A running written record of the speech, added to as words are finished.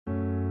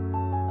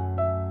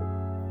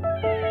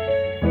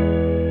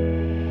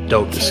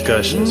Dope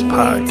Discussions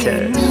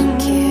Podcast.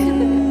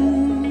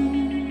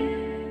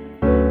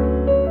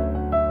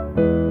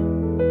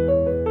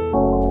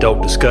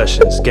 Dope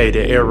Discussions,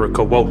 Gator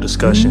Erica woke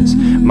discussions.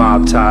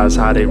 Mob ties,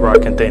 how they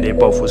rock and think they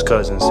both was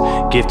cousins.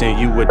 Gifting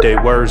you with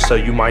their words so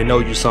you might know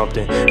you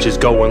something.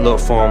 Just go and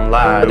look for them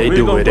live, they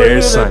do it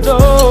every Sunday.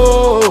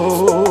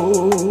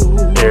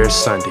 Every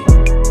Sunday.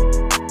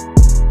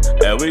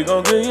 And we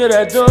gon' bring you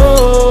that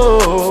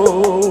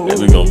dope. And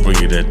we gon'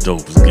 bring you that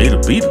dope. It's Gator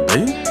Beater,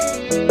 baby.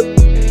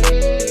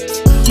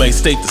 Main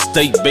state to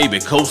state, baby,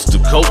 coast to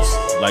coast.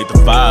 Like the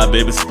fire,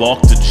 baby,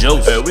 spark to Joe.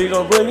 And we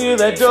gon' bring you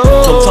that dope.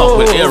 Come talk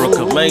with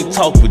Erica, man,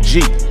 talk with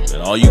G.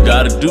 And all you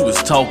gotta do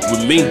is talk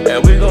with me.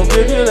 And we gon'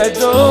 give you that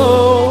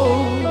dope.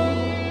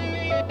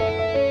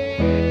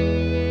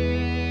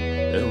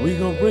 And we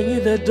gon' bring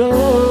you that dope.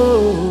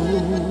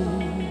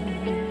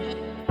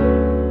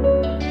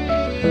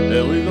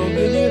 And we gon'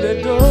 give you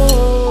that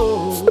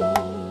dope.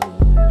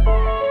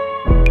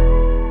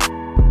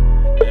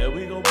 And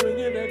we gon' bring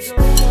you that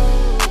dope.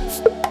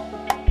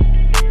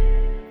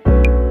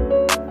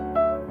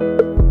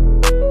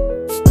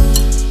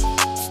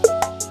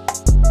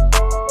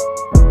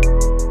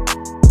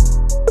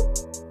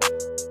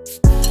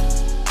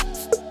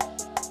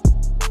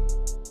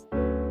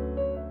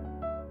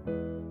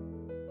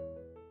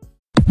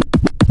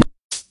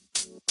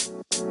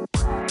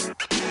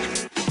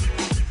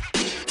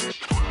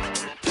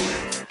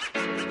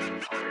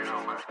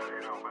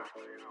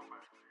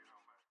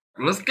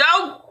 Let's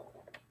go.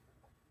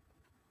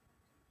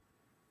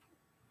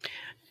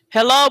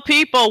 Hello,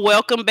 people.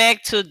 Welcome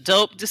back to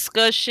Dope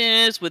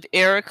Discussions with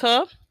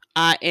Erica.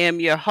 I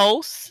am your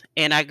host,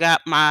 and I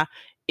got my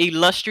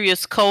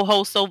illustrious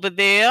co-host over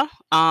there,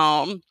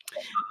 I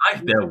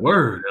like that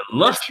word,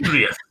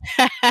 illustrious.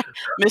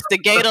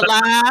 Mr. Gator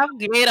Live.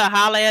 Gator,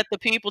 holla at the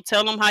people.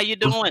 Tell them how you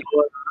doing.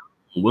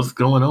 What's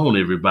going on,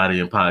 everybody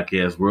in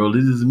podcast world?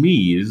 This is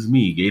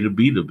me, Gator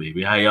Beater,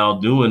 baby. How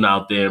y'all doing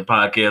out there in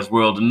podcast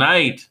world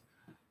tonight?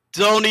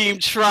 Don't even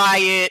try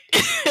it.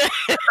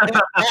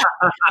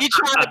 He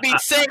trying to be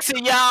sexy,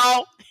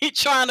 y'all. He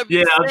trying to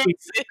be sexy.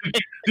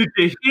 Did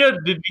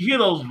you hear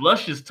those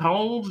luscious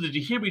tones? Did you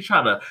hear me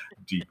try to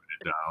deepen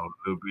it down a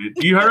little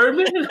bit? You heard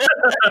me?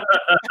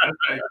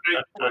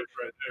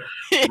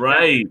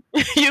 Right.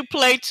 You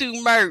play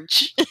too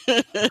much.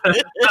 Too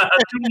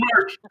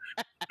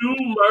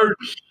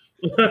much.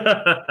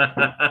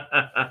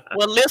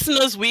 Well,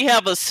 listeners, we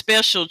have a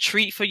special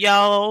treat for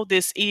y'all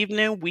this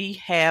evening. We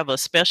have a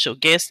special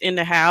guest in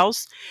the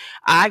house.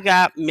 I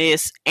got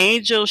Miss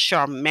Angel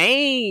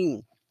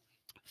Charmaine,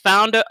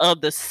 founder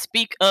of the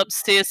Speak Up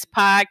Sis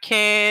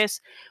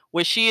podcast,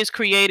 where she is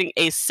creating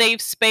a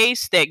safe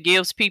space that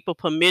gives people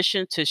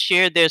permission to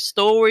share their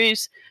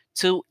stories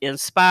to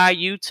inspire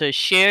you to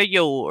share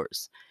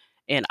yours.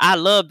 And I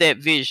love that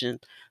vision.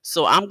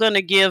 So I'm going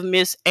to give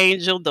Miss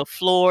Angel the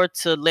floor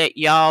to let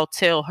y'all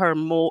tell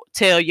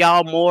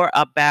y'all more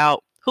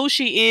about who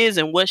she is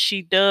and what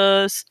she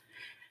does.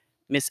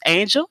 Miss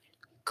Angel,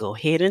 go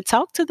ahead and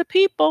talk to the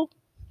people.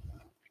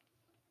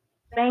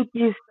 Thank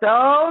you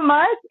so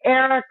much,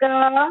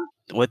 Erica.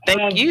 Well,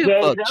 thank you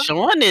for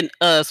joining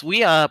us.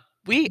 We are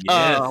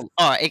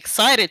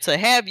excited to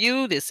have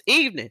you this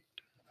evening.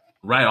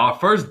 Right, our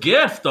first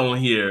guest on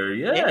here.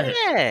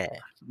 Yeah.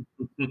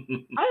 I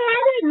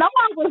didn't know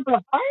I was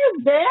the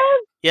first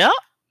guest.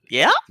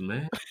 Yep.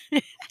 Man.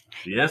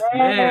 Yes,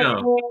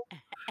 ma'am.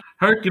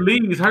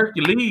 Hercules.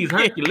 Hercules.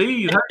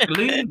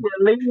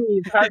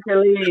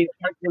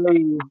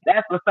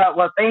 That's what's up.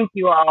 Well, thank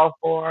you all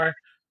for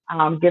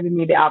giving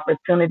me the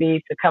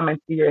opportunity to come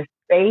into your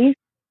space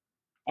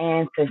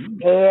and to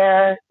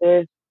share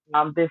this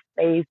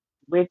space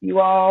with you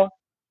all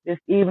this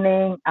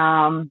evening.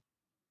 I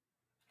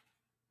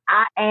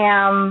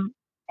am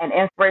an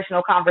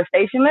inspirational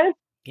conversationalist.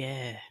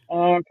 Yeah.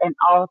 And an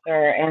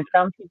author. And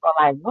some people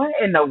are like, what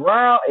in the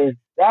world is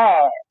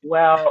that?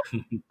 Well,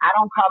 I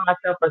don't call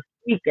myself a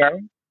speaker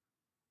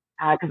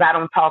because I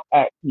don't talk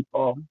at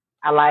people.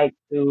 I like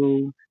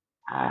to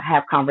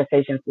have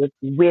conversations with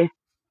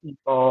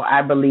people.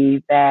 I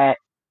believe that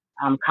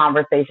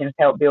conversations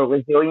help build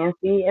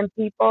resiliency in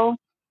people.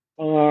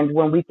 And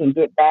when we can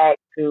get back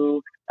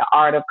to the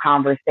art of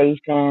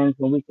conversations,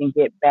 when we can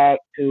get back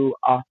to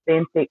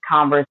authentic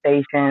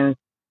conversations,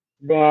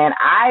 then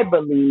I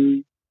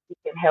believe we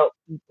can help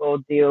people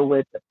deal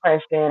with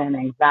depression and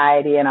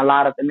anxiety and a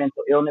lot of the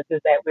mental illnesses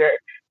that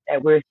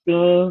we're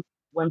seeing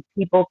when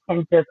people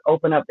can just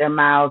open up their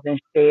mouths and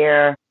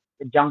share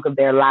the junk of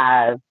their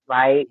lives,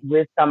 right,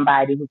 with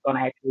somebody who's going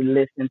to actually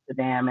listen to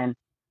them and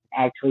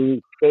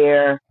actually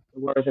share the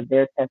words of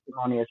their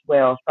testimony as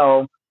well.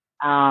 So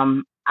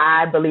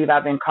I believe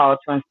I've been called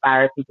to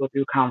inspire people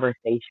through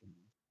conversation.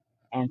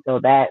 And so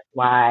that's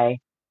why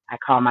I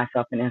call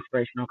myself an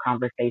inspirational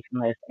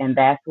conversationalist. And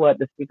that's what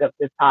the Speak Up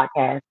Sis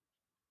podcast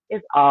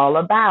is all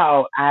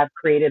about. I've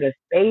created a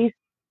space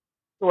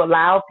to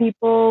allow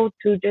people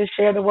to just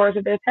share the words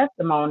of their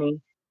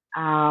testimony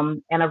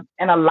in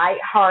a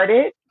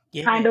lighthearted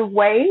kind of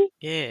way.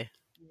 Yeah.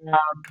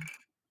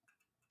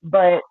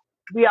 But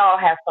we all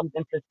have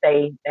something to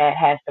say that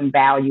has some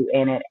value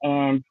in it.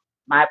 And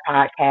my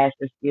podcast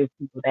just gives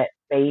people that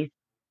space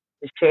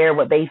to share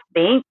what they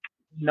think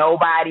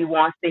nobody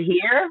wants to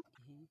hear,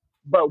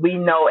 but we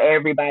know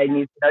everybody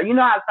needs to know. You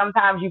know how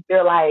sometimes you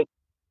feel like,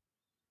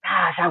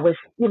 gosh, I wish,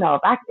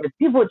 if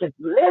people would just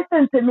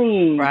listen to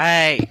me,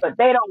 Right. but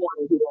they don't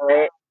want to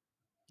hear it,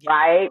 Yeah.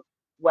 right?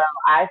 Well,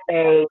 I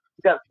say,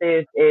 Speak Up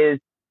Sis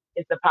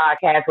it's a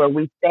podcast where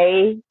we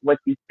say what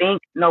you think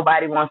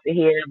nobody wants to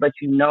hear, but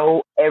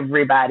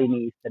everybody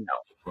needs to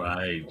know.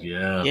 Right.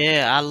 Yeah.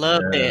 Yeah, I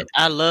love Yeah. that.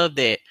 I love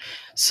that.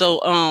 So,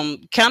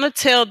 kind of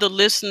tell the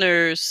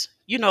listeners,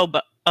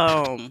 but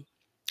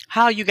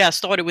how you got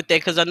started with that,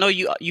 because I know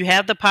you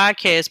have the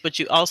podcast, but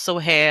you also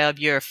have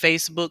your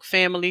Facebook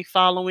family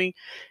following,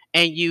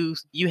 and you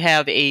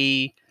have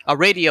a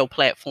radio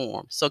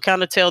platform. So,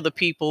 kind of tell the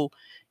people,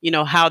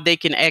 how they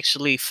can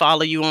actually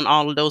follow you on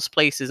all of those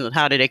places, and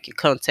how they can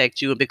contact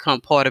you and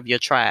become part of your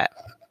tribe.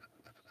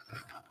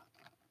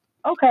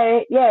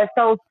 Okay, yeah.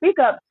 So Speak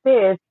Up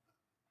Sis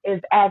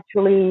is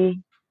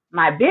actually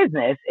my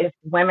business. It's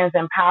women's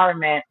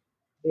empowerment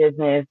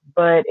business,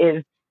 but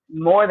it's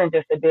more than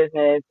just a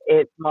business.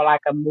 It's more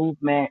like a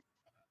movement,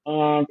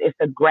 and it's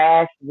a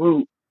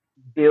grassroots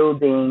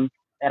building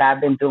that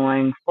I've been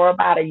doing for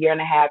about a year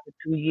and a half to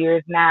 2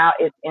 years now.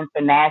 It's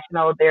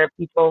international. There are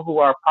people who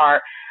are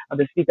part of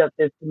the Speak Up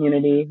Sis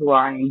community who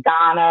are in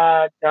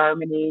Ghana,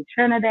 Germany,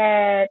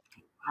 Trinidad,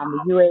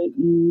 the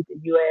UAE, the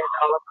US,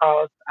 all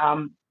across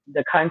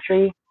the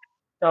country.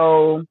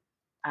 So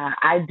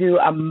I do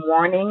a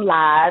morning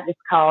live. It's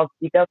called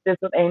Speak Up Sis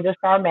with Angel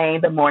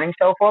Charmaine, the morning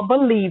show for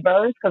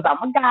believers, because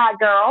I'm a God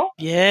girl.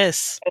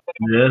 Yes.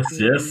 Yes.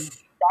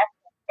 Yes.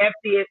 That's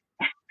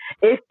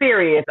it's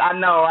serious. I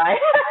know, right?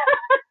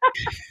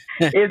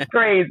 It's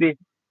crazy,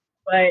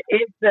 but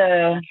it's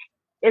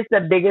the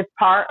biggest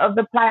part of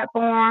the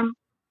platform.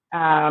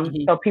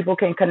 So people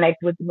can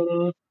connect with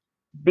me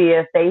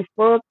via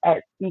Facebook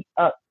at Speak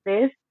Up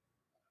Sis.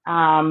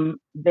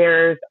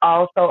 There's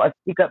also a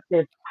Speak Up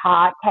Sis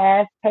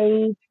podcast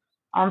page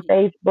on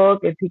Facebook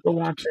if people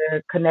want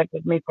to connect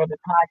with me for the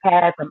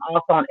podcast. I'm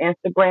also on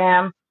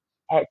Instagram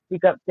at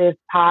Speak Up Sis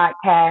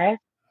Podcast.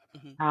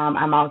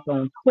 I'm also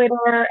on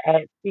Twitter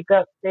at Speak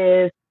Up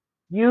Sis,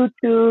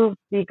 YouTube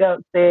Speak Up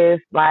Sis,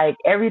 like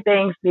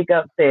everything Speak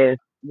Up Sis,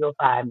 you'll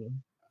find me.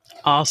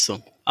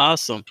 Awesome.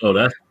 Awesome. Oh,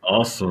 that's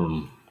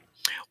awesome.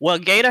 Well,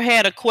 Gator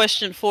had a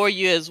question for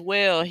you as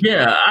well.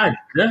 Yeah, I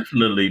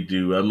definitely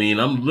do. I mean,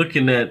 I'm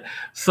looking at,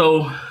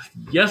 so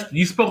yes,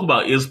 you spoke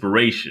about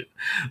inspiration.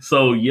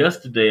 So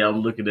yesterday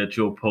I'm looking at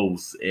your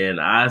posts and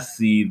I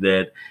see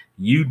that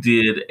you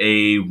did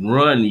a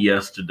run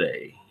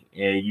yesterday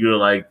and you're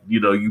like,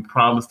 you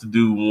promised to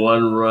do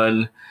one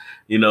run,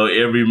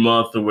 every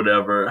month or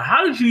whatever.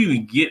 How did you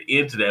even get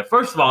into that?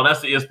 First of all,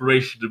 that's the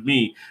inspiration to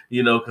me,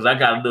 because I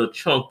got a little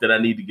chunk that I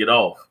need to get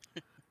off.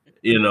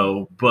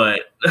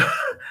 But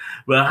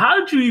but how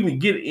did you even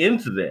get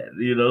into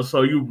that?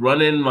 So you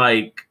running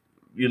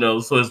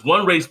so it's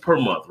one race per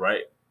month,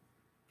 right?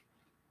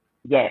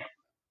 Yes.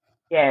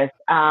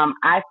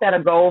 I set a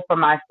goal for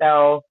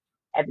myself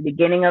at the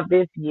beginning of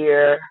this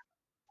year,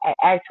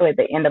 actually at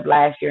the end of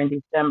last year in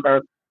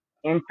December,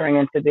 entering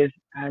into this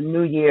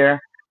new year,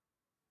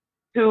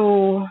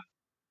 to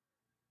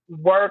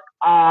work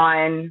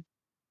on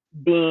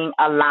being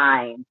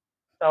aligned.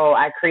 So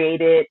I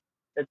created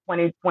the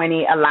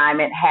 2020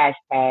 alignment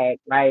hashtag,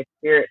 right?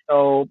 Spirit,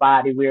 soul,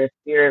 body. We're a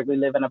spirit. We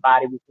live in a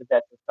body. We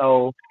possess a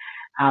soul.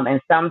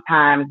 And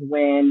sometimes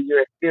when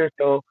you're a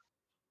spiritual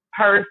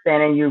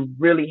person and you're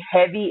really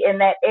heavy in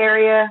that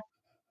area,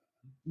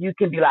 you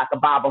can be like a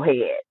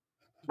bobblehead,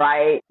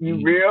 right?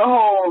 You real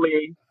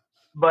holy,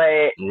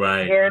 but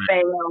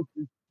everything else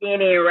is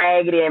skinny,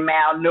 raggedy, and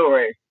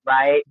malnourished,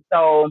 right?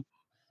 So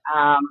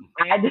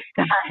I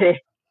decided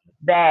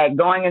that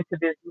going into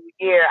this new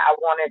year, I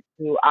wanted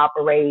to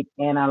operate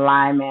in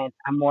alignment,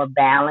 a more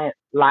balanced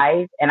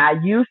life. And I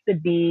used to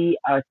be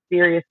a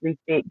seriously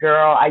fit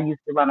girl. I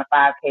used to run a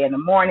 5K in the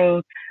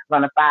morning,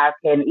 run a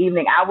 5K in the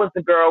evening. I was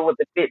the girl with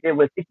the Fitbit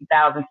with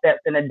 50,000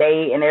 steps in a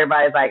day. And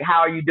everybody's like, how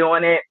are you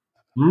doing it?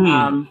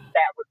 That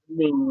was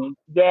me.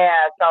 Yeah.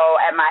 So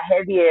at my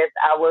heaviest,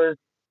 I was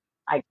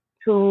like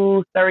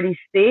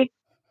 236.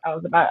 I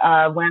was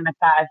about wearing a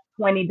size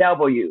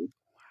 20W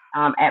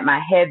at my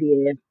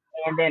heaviest.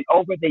 And then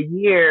over the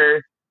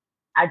years,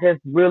 I just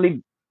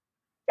really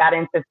got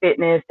into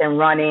fitness and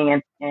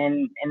running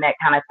and that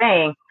kind of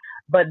thing.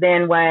 But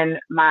then when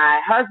my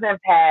husband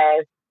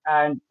passed,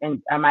 and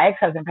my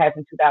ex-husband passed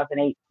in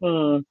 2018,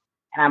 and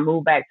I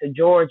moved back to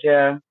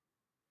Georgia,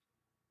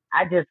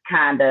 I just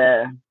kind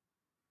of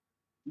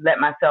let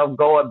myself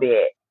go a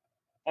bit.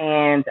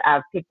 And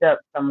I've picked up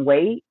some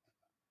weight.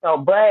 So,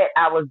 but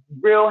I was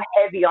real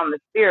heavy on the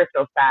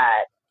spiritual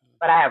side,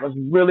 but I was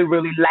really,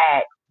 really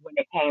lax when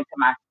it came to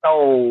my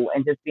soul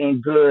and just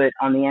being good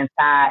on the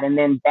inside. And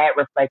then that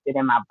reflected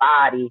in my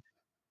body.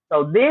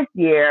 So this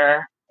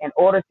year, in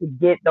order to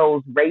get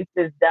those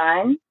races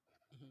done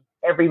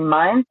every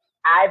month,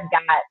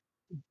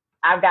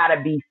 I've got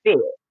to be fit,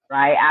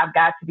 right? I've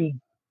got to be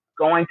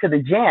going to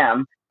the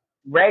gym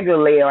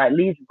regularly, or at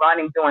least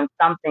running, doing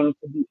something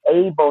to be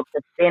able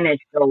to finish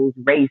those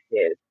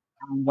races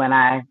when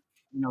I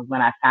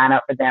sign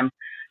up for them.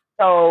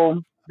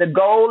 So the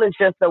goal is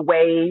just a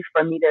way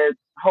for me to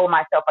hold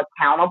myself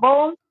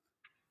accountable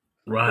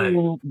Right. to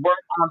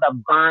work on the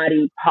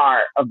body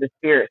part of the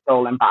spirit,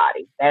 soul, and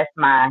body. That's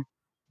my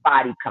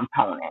body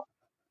component.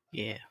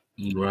 Yeah.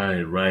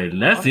 Right.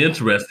 And that's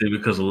interesting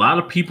because a lot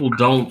of people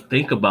don't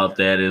think about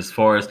that as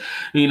far as,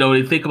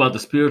 they think about the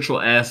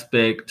spiritual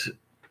aspect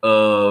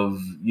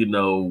of,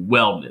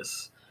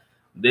 wellness.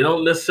 They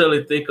don't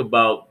necessarily think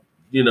about,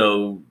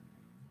 the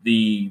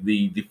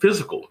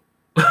physical,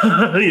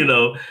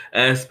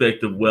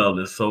 aspect of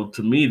wellness. So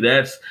to me,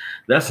 that's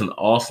an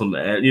awesome,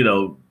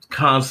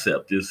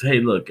 concept is,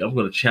 hey, look, I'm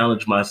going to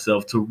challenge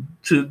myself to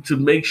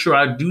make sure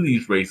I do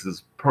these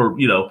races per,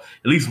 at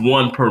least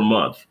one per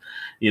month,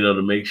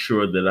 to make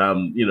sure that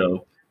I'm,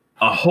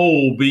 a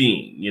whole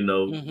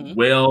being,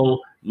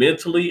 well,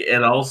 mentally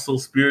and also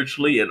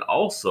spiritually and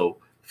also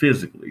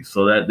physically.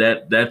 So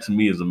that to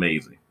me is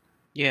amazing.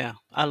 Yeah,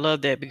 I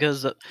love that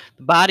because the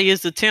body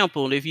is the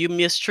temple. If you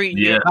mistreating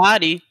your Yeah.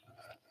 body,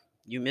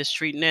 you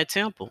mistreating that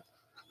temple.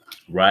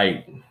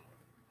 Right.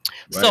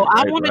 So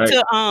I wanted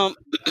to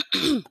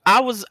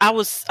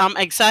I'm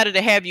excited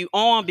to have you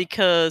on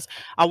because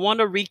I want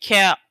to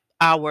recap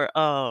our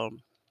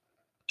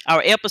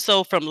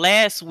episode from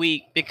last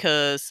week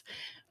because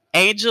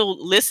Angel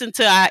listened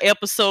to our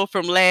episode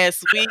from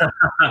last week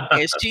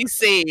and she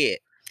said,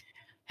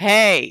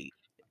 "Hey,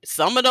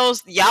 some of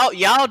those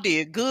y'all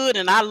did good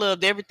and I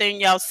loved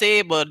everything y'all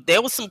said, but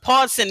there was some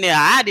parts in there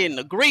I didn't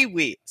agree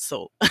with."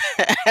 So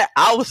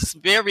I was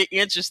very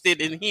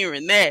interested in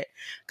hearing that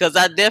because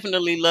I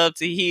definitely love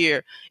to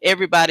hear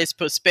everybody's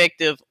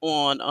perspective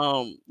on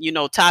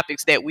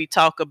topics that we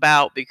talk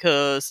about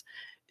because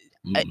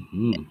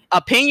Mhm.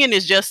 opinion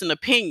is just an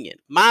opinion.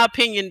 My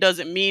opinion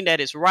doesn't mean that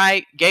it's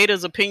right.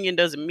 Gator's opinion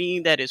doesn't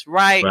mean that it's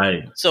right.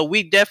 Right. So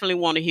we definitely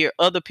want to hear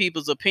other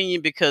people's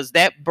opinion because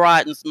that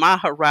broadens my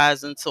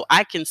horizon so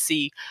I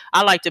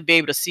like to be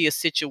able to see a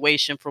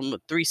situation from a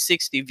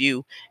 360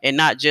 view and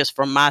not just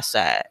from my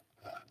side.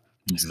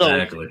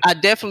 Exactly. So I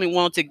definitely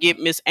want to get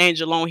Miss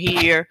Angel on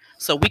here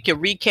so we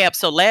can recap.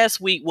 So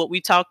last week, what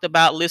we talked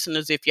about,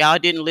 listeners, if y'all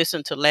didn't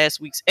listen to last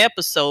week's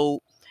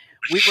episode,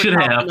 we were Should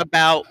have. talking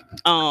about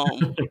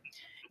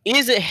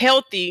is it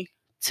healthy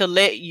to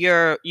let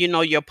your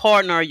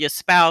partner or your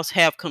spouse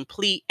have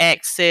complete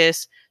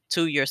access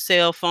to your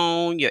cell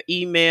phone, your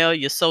email,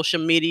 your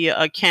social media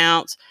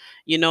accounts,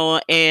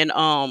 and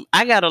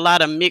I got a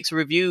lot of mixed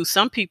reviews.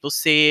 Some people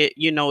said,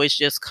 it's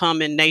just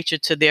common nature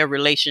to their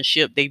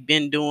relationship. They've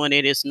been doing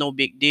it, it's no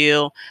big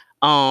deal.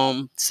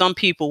 Some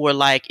people were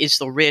like,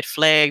 it's a red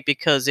flag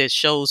because it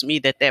shows me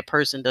that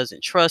person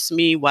doesn't trust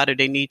me. Why do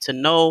they need to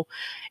know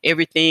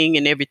everything,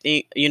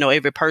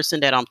 every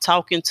person that I'm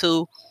talking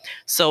to?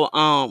 So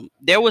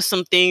there was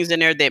some things in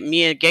there that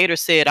me and Gator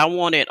said. I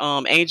wanted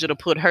Angel to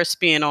put her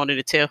spin on it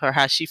to tell her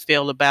how she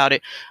felt about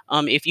it.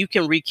 If you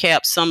can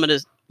recap some of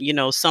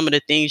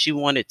the things you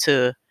wanted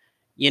to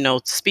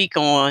speak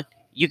on,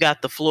 you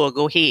got the floor.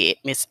 Go ahead,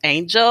 Miss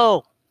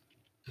Angel.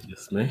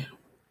 Yes, ma'am.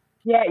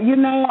 Yeah,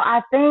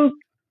 I think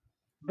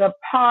the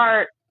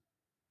part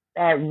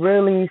that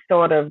really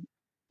sort of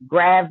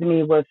grabbed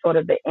me was sort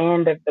of the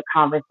end of the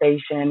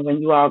conversation when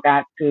you all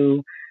got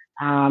to,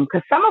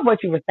 because some of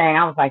what you were saying,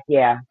 I was like,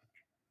 yeah,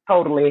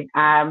 totally.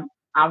 I'm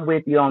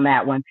with you on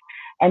that one.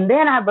 And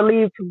then I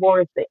believe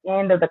towards the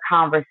end of the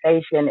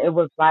conversation, it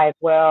was like,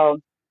 well,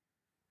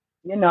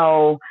 you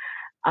know,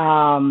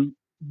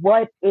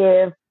 what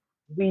if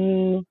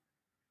we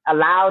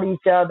allowed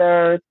each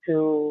other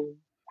to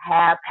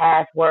have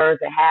passwords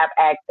and have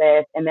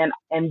access, and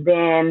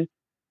then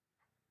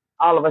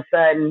all of a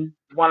sudden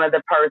one of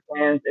the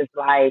persons is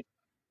like,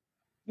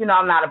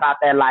 I'm not about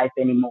that life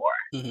anymore,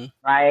 Mm-hmm.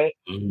 right?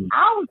 Mhm.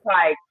 I was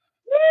like,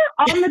 yeah,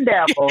 on the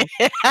devil.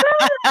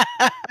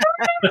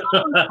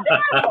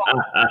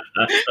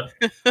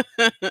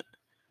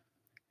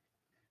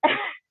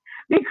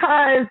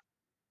 Because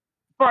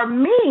for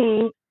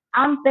me,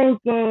 I'm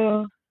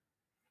thinking,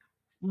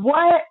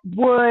 what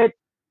would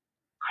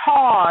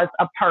cause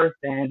a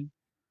person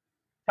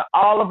to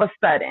all of a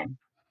sudden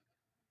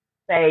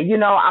say,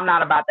 I'm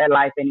not about that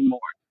life anymore?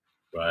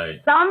 Right.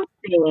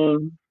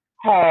 Something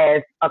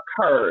has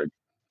occurred.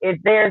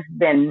 If there's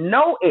been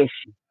no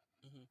issue,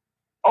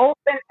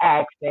 open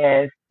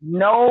access,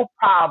 no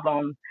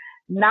problems,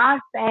 not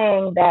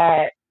saying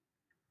that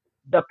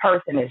the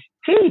person is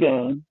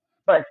cheating,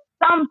 but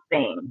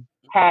something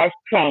has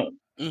changed.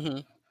 Mm-hmm.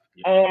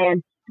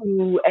 And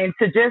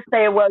to just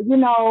say, well,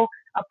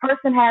 a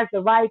person has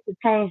the right to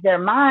change their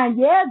mind.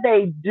 Yeah,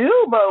 they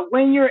do. But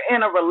when you're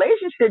in a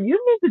relationship,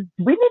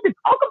 we need to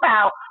talk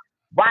about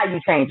why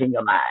you're changing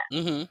your mind.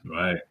 Mm-hmm.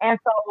 Right. And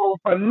so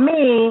for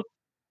me,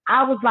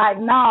 I was like,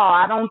 no,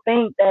 I don't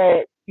think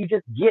that you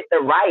just get the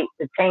right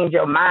to change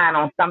your mind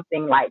on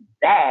something like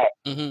that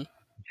Mm-hmm.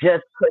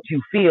 just because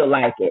you feel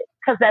like it.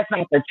 Because that's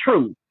not the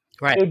truth.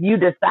 Right. If you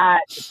decide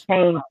to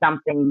change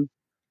something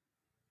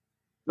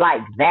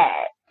like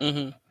that,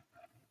 Mm-hmm.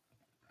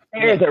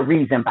 Yeah. there's a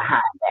reason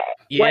behind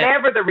that. Yeah.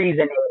 Whatever the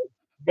reason is,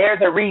 there's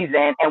a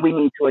reason, and we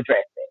need to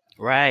address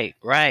it. Right.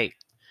 Right.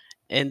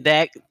 And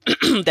that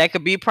that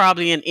could be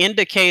probably an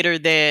indicator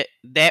that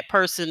that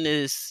person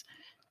is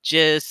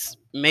just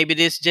maybe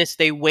this just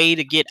a way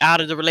to get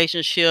out of the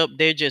relationship.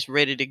 They're just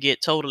ready to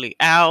get totally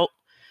out.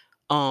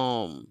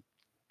 Um,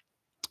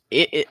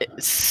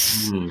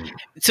 Mm.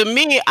 to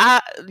me,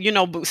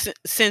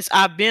 since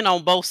I've been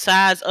on both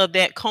sides of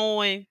that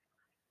coin,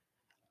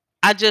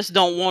 I just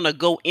don't want to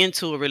go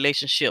into a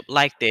relationship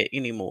like that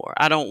anymore.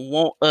 I don't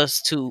want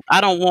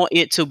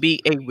it to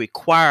be a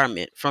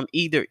requirement from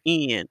either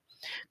end.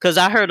 Because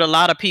I heard a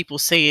lot of people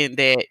saying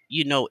that,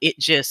 it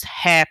just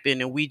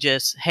happened and we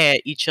just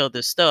had each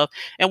other's stuff.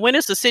 And when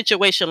it's a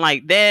situation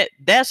like that,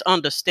 that's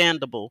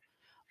understandable.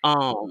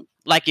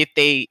 Like if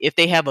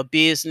they have a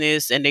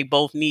business and they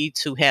both need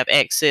to have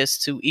access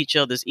to each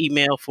other's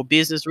email for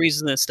business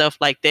reasons and stuff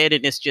like that,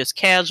 and it's just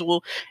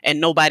casual and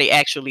nobody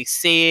actually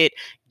said,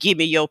 give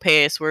me your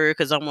password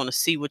because I want to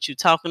see what you're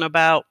talking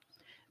about.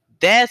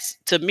 That's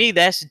to me,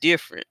 that's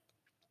different.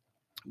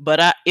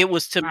 But it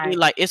was to me Right.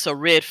 like it's a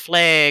red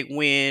flag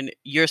when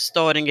you're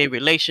starting a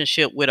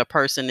relationship with a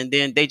person and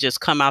then they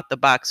just come out the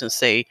box and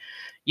say,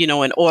 in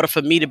order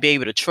for me to be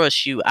able to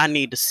trust you, I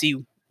need to see,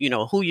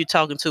 who you're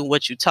talking to,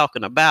 what you're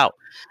talking about.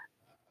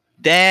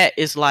 That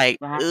is like,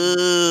 Right.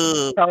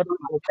 ugh, Totally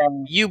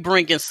understand. you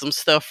bringing some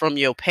stuff from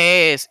your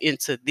past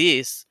into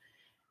this.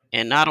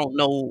 And I don't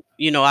know,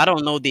 I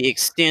don't know the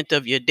extent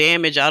of your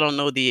damage. I don't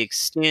know the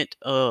extent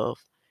of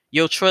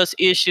your trust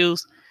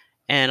issues.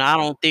 And I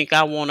don't think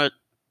I want to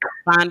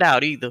find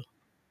out either.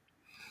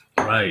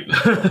 Right.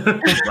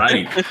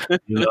 Right.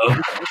 You know.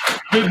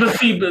 But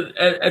see, but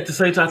at the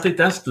same time, I think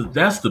that's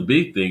the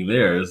big thing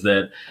there is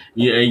that,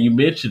 yeah, and you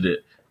mentioned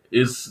it,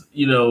 is,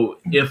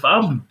 if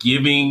I'm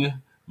giving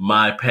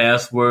my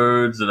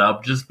passwords and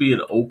I'm just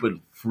being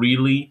open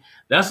freely,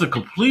 that's a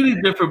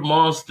completely different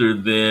monster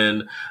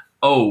than,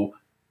 oh,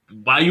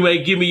 why you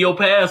ain't give me your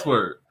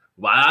password?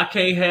 Why I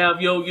can't have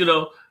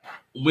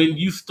when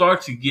you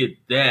start to get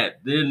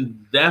that,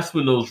 then that's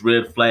when those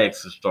red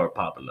flags start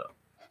popping up,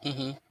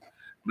 Hmm.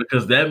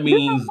 because that You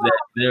means know, that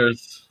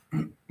there's.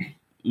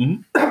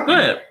 Mhm. Go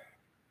ahead.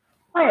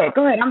 go ahead.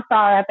 Go ahead. I'm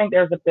sorry. I think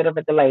there's a bit of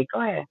a delay.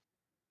 Go ahead.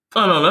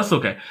 Oh no, that's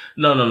okay.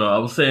 No, no, no. I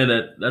was saying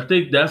that I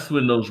think that's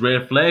when those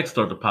red flags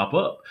start to pop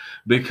up,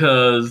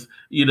 because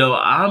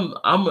I'm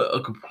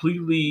a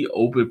completely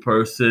open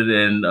person,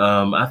 and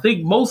I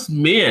think most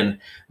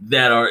men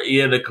that are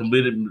in a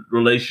committed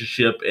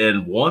relationship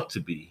and want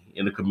to be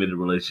in a committed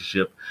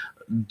relationship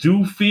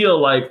do feel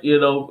like,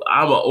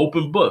 I'm an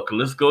open book.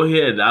 Let's go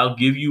ahead. I'll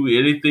give you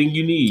anything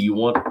you need. You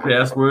want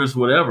passwords,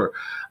 whatever.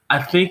 I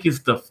think it's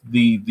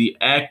the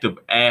act of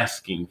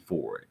asking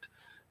for it,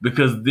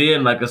 because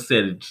then, like I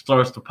said, it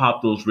starts to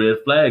pop those red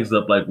flags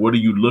up. Like, what are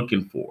you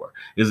looking for?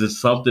 Is it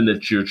something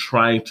that you're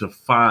trying to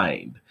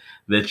find,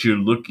 that you're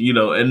looking,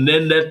 and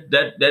then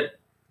that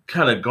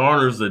kind of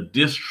garners a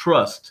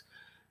distrust,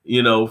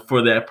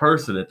 for that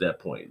person at that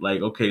point.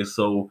 Like, okay,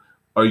 so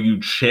are you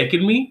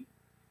checking me?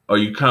 Are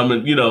you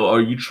coming,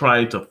 are you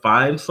trying to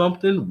find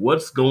something?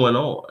 What's going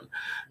on?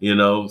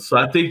 So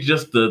I think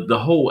just the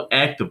whole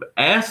act of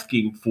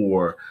asking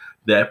for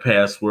that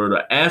password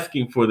or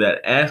asking for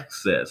that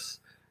access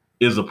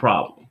is a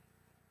problem.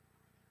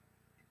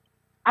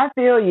 I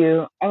feel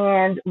you.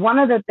 And one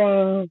of the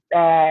things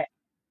that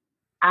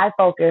I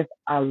focus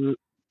on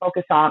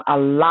a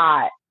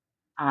lot,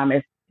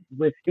 is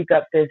with Speak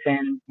Up Sis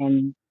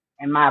and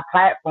my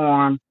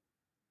platform,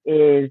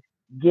 is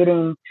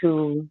getting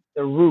to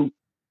the root.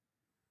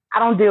 I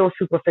don't deal with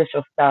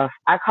superficial stuff.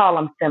 I call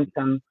them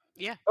symptoms.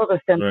 Yeah. Those are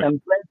Right.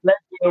 symptoms.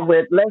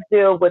 Let's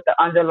deal with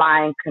the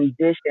underlying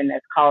condition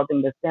that's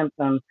causing the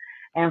symptoms.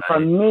 And for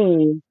Right.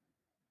 me,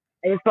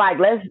 it's like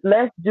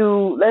let's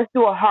do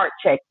a heart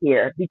check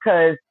here,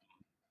 because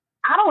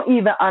I don't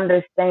even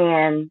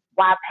understand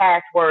why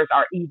passwords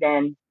are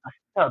even a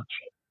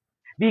subject.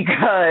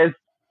 Because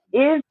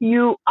if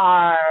you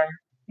are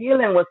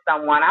dealing with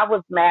someone, I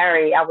was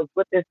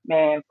with this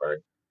man for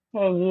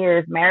 10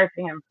 years, married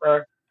to him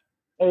for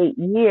 8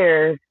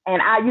 years.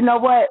 And you know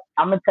what?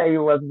 I'm going to tell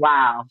you what's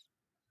wild.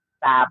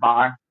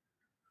 Sidebar.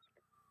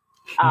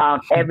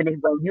 Ebony,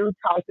 when you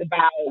talked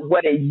about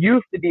what it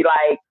used to be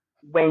like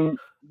when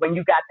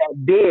you got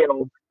that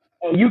bill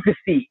and you could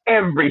see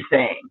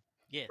everything,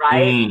 Yes.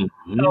 right? Mm,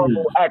 So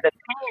mm, at the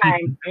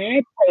time,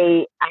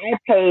 I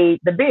paid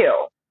the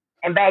bill,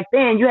 and back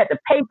then you had to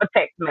pay for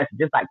text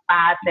messages, like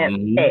 5 cents a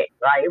mm, text,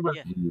 right? It was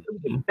Yeah. it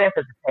was mm,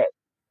 expensive to text,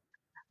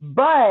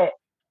 but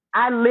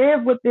I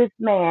lived with this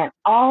man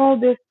all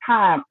this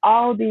time,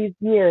 all these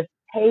years.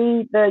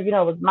 Paid it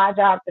was my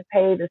job to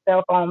pay the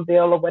cell phone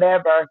bill or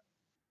whatever.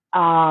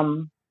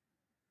 Um,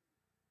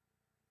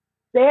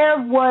 there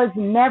was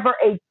never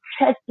a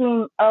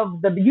checking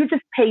of you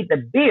just paid the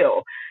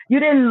bill. You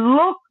didn't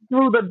look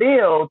through the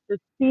bill to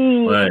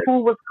see right. who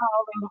was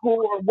calling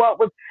who or what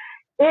was.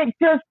 It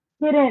just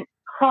didn't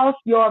cross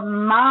your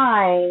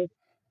mind.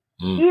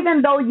 Mm,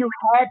 Even though you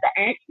had the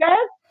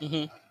access,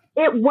 Hmm.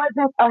 it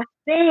wasn't a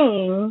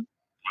thing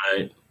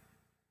right.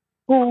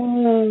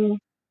 to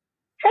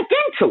check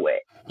into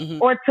it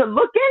or to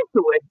look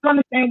into it. You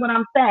understand what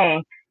I'm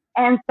saying?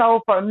 And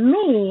so for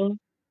me,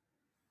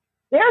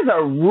 there's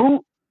a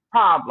root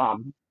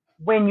problem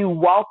when you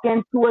walk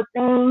into a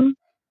thing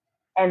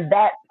and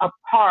that's a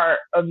part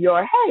of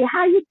your, hey,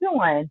 how you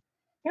doing?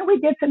 Can we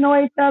get to know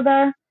each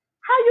other?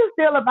 How you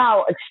feel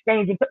about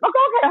exchanging? Okay,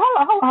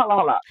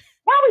 hold on.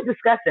 Why are we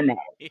discussing that?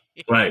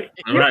 Right,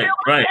 You right, feel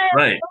right, what I'm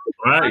right, saying?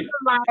 right.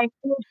 Underlying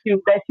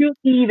issue that you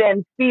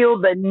even feel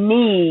the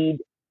need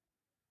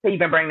to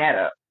even bring that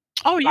up.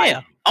 Oh Like,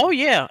 yeah. Oh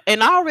yeah.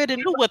 And I already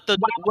knew what the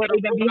why what would the it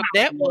even root be of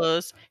that happening?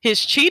 was.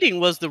 His cheating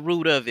was the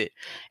root of it.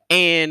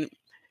 And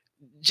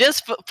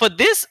just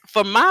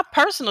for my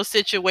personal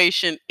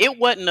situation, it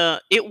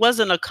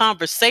wasn't a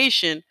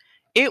conversation.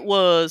 It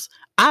was,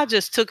 I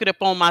just took it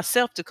upon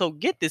myself to go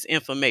get this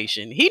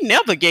information. He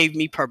never gave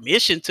me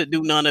permission to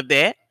do none of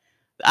that.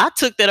 I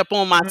took that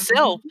upon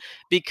myself Mhm.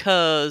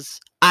 because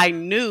I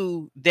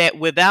knew that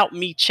without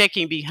me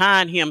checking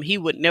behind him, he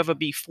would never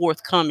be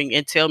forthcoming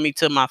and tell me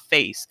to my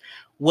face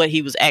what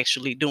he was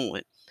actually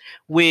doing,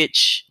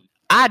 which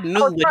I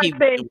knew Oh, what he trust was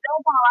me,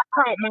 that's how I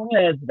caught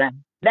my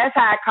husband. That's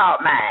how I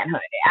caught mine,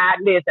 honey.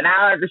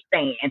 I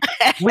understand. doing.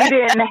 You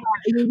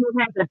didn't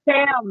have to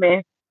tell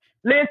me.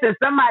 Listen,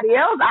 somebody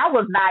else, I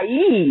was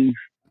naive.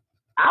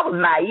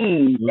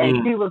 And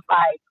Mm, she was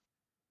like,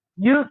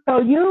 you, so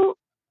you,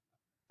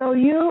 so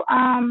you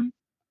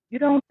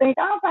don't think,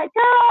 I was like,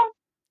 girl,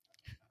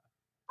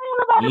 ain't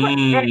nobody,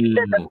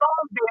 mm,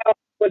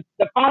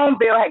 the phone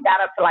bill had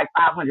got up to like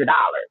 $500.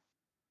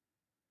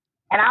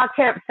 And I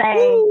kept saying,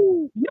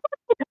 Woo. you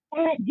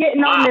ain't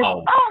getting on this wow.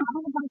 phone. I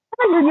was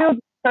like,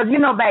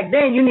 because back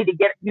then you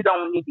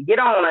don't need to get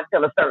on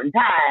until a certain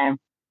time.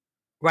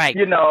 Right.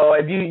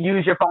 If you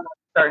use your phone at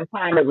a certain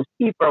time, it was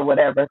cheaper or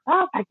whatever. So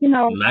I was like,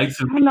 Nights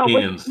and I don't know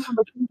what. weekends.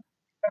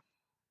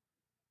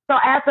 So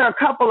after a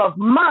couple of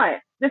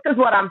months, this is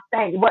what I'm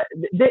saying.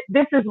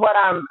 This is what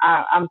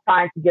I'm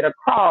trying to get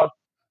across.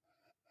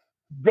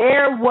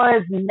 There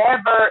was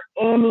never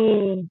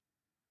any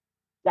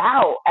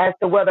doubt as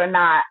to whether or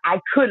not I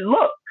could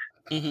look.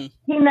 Mm-hmm.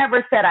 He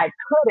never said I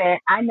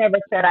couldn't. I never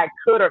said I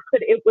could or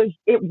could. It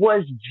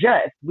was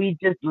just, we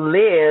just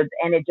lived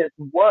and it just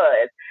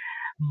was.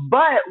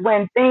 But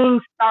when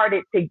things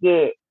started to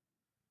get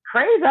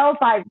crazy, I was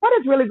like, what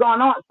is really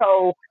going on?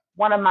 So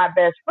one of my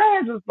best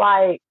friends was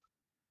like,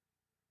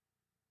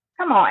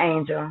 come on,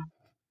 Angel.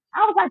 I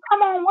was like,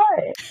 come on,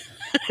 what?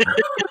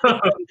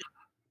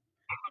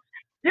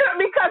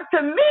 Because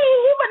to me,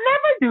 he would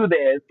never do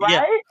this, Yeah.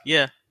 right?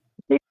 Yeah.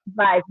 He's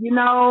like,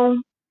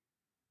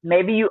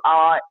 maybe you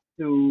ought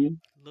to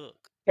Look.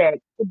 check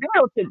the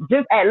bill to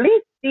just at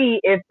least see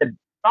if the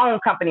phone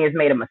company has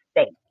made a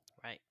mistake.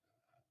 Right.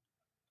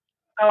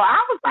 So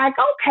I was like,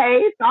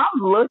 okay. So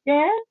I'm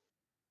looking.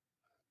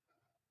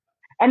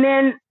 And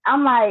then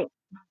I'm like,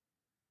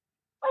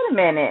 wait a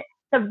minute.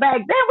 Because back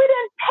then we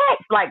didn't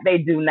text like they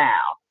do now.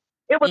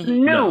 It was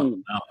Mm-hmm. No,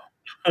 new. no.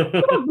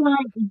 It was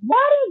like,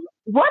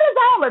 what is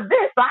all of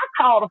this? So I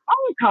called the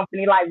phone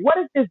company, like, what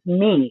does this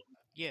mean?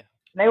 Yeah.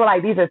 And they were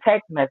like, these are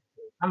text messages.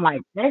 I'm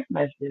like, text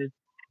messages?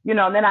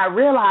 And then I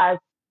realized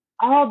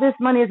all this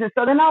money isn't.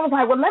 So then I was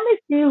like, well, let me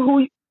see who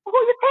you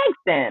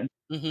texting.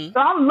 Mm-hmm. So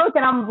I'm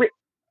looking,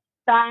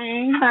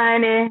 saying,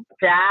 honey,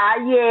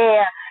 child,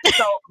 yeah.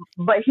 So,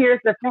 but here's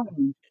the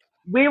thing.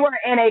 We were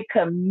in a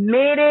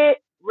committed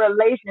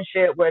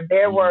relationship where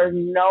there were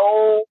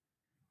no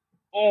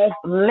off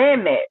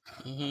limits.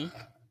 Mm-hmm.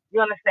 You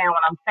understand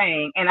what I'm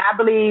saying? And I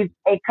believe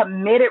a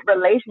committed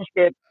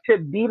relationship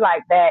should be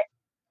like that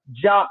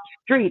jump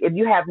street. If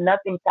you have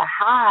nothing to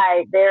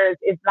hide,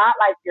 it's not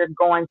like you're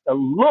going to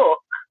look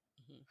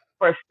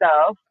for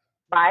stuff,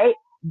 right?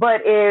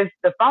 But if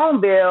the phone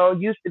bill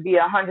used to be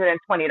 $120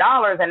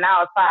 and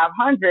now it's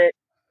 $500,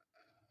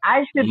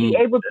 I should be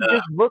able to Yeah,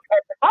 just look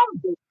at the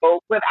phone bill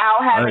without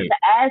having right. to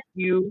ask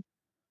you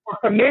for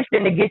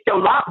permission to get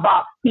your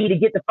lockbox key to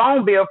get the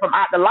phone bill from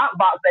out the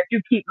lockbox that you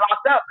keep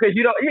locked up because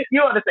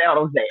you understand what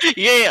I'm saying.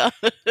 Yeah.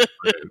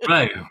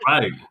 Right,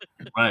 right,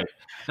 right.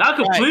 I Right.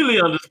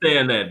 completely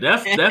understand that.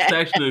 That's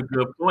actually a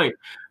good point.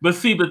 But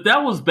see, but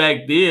that was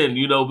back then,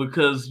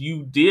 because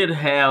you did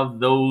have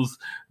those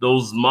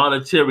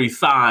monetary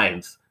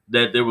signs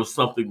that there was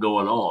something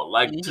going on.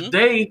 Like Mm-hmm.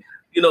 today,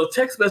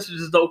 text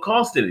messages don't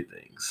cost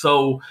anything.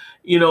 So,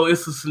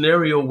 it's a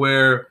scenario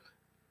where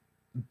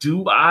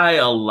do I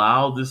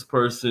allow this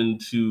person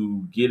to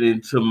get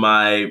into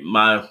my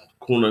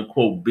quote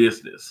unquote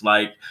business?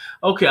 Like,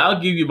 okay, I'll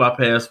give you my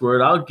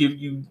password, I'll give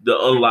you the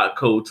unlock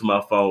code to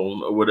my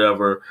phone or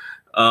whatever.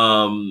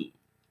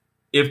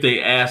 If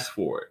they ask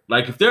for it,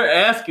 like if they're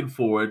asking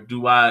for it,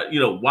 do I,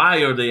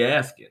 why are they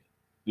asking?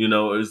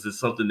 Is this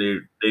something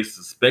they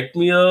suspect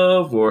me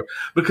of, or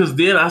because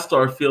then I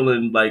start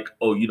feeling like,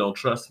 oh, you don't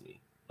trust me.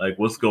 Like,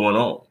 what's going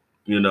on?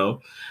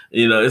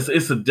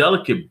 It's a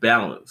delicate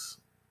balance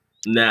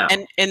now.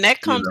 And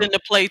that comes into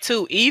play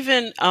too.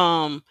 Even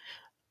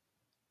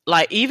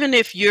like even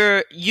if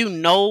you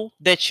know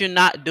that you're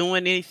not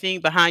doing anything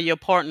behind your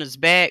partner's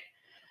back,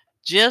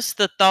 just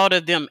the thought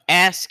of them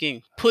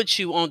asking puts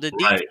you on the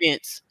Right.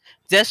 defense.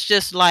 That's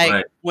just like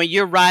Right. when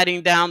you're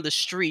riding down the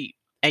street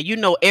and you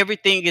know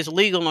everything is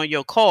legal on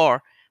your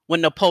car.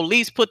 When the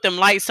police put them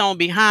lights on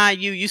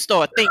behind you, you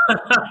start thinking,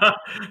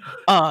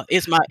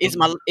 is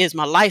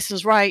my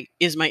license right?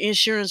 Is my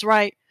insurance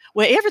right?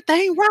 Well,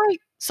 everything right.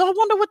 So I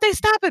wonder what they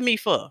stopping me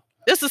for.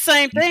 It's the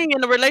same thing in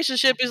the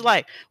relationship. Is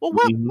like, well,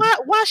 what?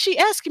 Mhm. Why she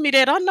asking me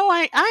that? I know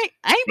I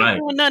ain't been Right.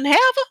 doing nothing. Have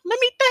her? Let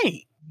me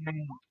think.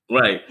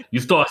 Right. You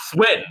start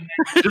sweating.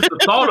 Just the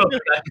thought of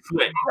it got you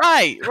sweating.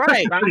 Right.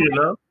 Right. You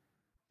know?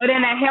 But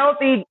in a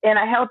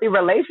healthy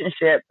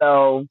relationship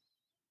though,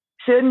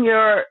 shouldn't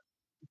your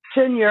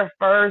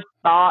first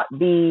thought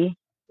be,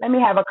 let me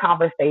have a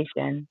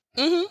conversation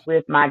Hmm.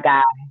 with my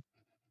guy?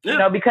 You Yeah.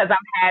 know, because I'm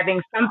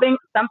having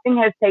something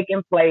has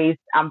taken place.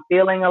 I'm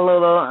feeling a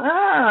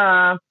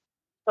little,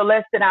 so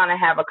let's sit down and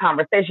have a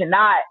conversation.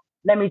 Not,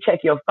 let me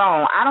check your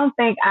phone. I don't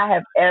think I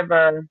have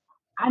ever,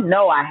 I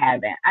know I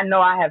haven't. I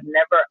know I have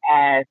never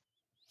asked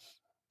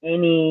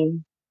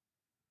any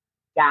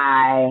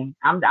guy,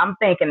 I'm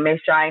thinking,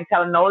 make sure I ain't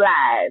telling no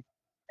lies.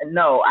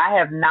 No, I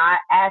have not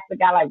asked a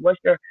guy like, what's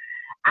your,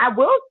 I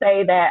will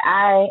say that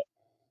I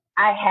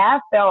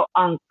have felt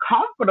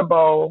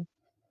uncomfortable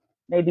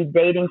maybe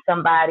dating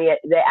somebody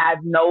that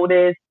I've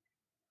noticed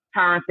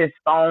turns his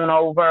phone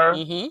over,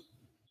 Hmm.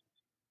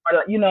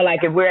 or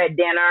like if we're at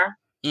dinner,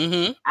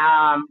 Hmm.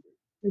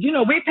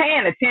 we're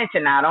paying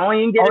attention now. Don't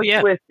even get Oh it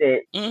yeah.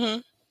 twisted. Hmm.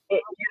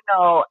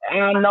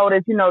 And I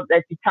notice,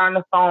 that you turn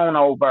the phone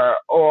over,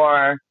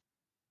 or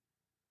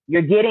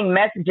you're getting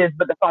messages,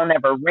 but the phone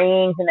never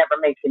rings and never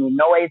makes any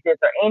noises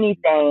or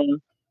anything.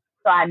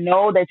 So I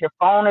know that your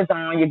phone is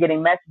on, you're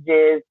getting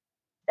messages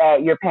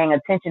that you're paying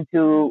attention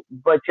to,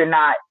 but you're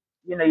not,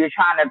 you're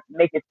trying to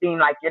make it seem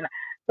like you're not.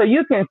 So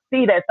you can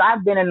see that. So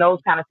I've been in those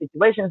kind of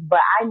situations, but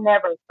I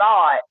never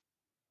thought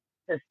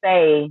to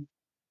say,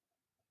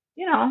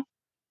 you know,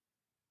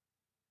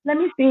 let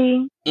me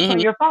see what's on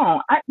Hmm. your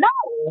phone.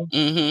 No,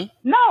 Hmm.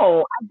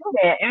 no, I do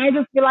that. And I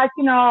just feel like,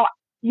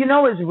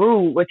 it's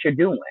rude what you're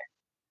doing.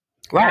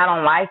 And Right. I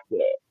don't like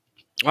it.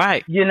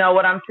 Right. You know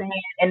what I'm saying?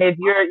 And if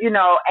you're,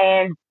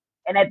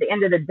 and at the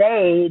end of the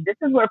day, this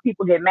is where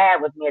people get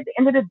mad with me. At the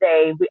end of the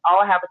day, we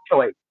all have a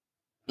choice.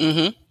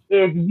 Hmm.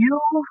 If you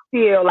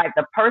feel like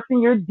the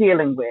person you're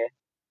dealing with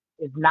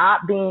is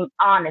not being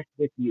honest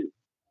with you,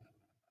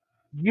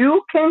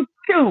 you can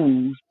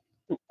choose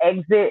to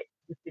exit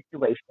the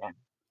situation.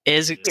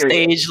 Exit Period.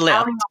 stage I don't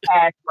left. need no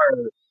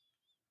passwords.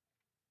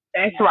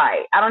 That's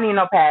right. I don't need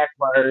no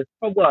passwords.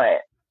 For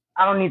what?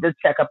 I don't need to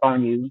check up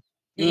on you.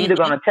 You're either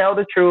Hmm. going to tell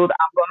the truth,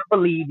 I'm going to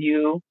believe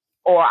you,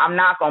 or I'm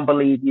not going to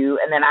believe you,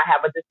 and then I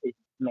have a decision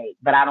to make.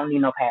 But I don't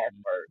need no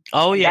passwords.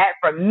 Oh And yeah. that,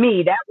 for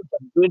me, that was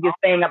the biggest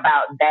thing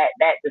about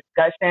that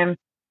discussion,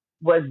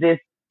 was this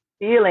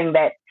feeling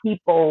that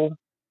people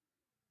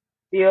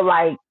feel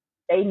like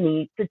they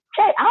need to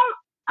check. I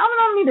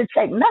don't need to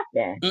check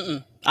nothing.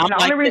 Mm-mm. I'm And the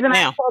like only that reason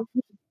I now.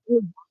 check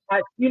is,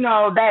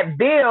 that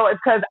bill is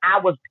because I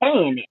was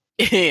paying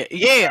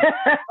Yeah.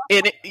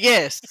 it.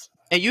 Yes.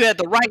 And you had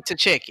the right to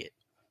check it.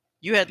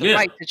 You had the Yeah.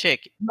 right to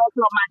check it. That's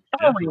what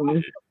my Definitely.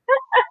 toes.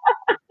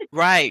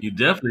 Right. You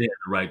definitely have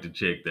the right to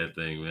check that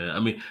thing, man. I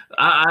mean,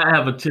 I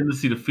have a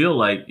tendency to feel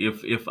like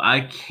if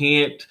I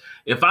can't,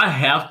 if I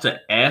have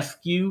to ask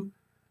you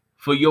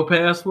for your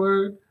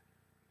password,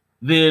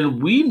 then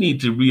we need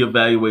to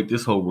reevaluate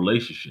this whole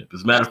relationship.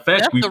 As a matter of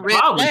fact, That's we the red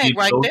probably flag need to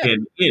right go there. ahead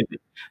and end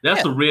it.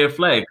 That's Yeah. a red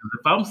flag. 'Cause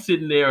if I'm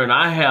sitting there and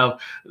I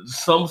have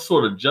some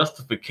sort of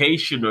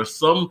justification or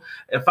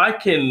if I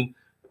can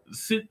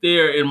sit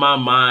there in my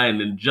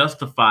mind and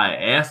justify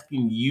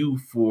asking you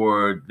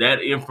for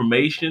that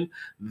information,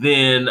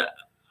 then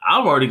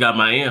I've already got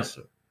my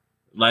answer.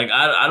 Like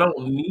I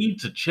don't need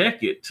to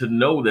check it to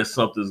know that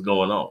something's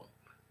going on.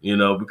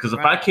 Because if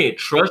I Right. can't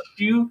trust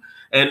you,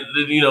 and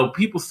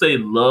people say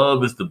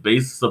love is the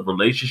basis of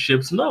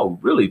relationships. No,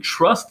 really,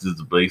 trust is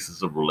the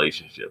basis of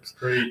relationships.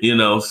 Great.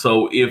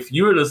 So if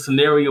you're in a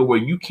scenario where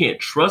you can't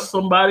trust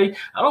somebody,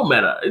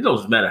 it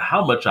doesn't matter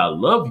how much I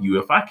love you.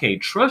 If I can't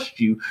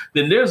trust you,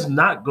 then there's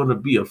not going to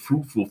be a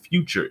fruitful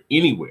future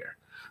anywhere.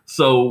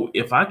 So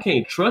if I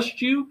can't trust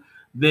you,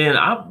 then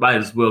I might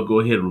as well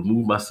go ahead and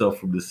remove myself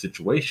from this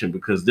situation,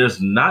 because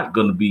there's not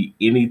going to be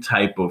any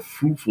type of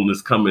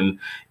fruitfulness coming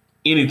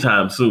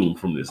anytime soon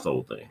from this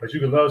whole thing. But you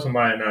can love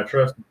somebody and not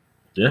trust them.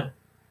 Yeah,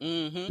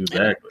 Hmm. And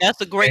exactly.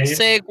 that's a great And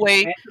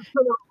segue.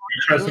 you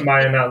trust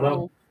somebody and not love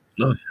them.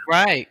 No.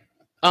 Right.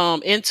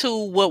 Into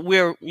what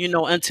we're,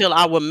 until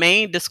our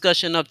main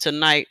discussion of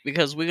tonight,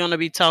 because we're going to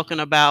be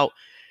talking about,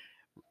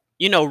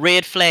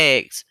 red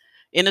flags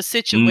in a Mm,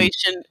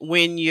 situation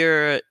when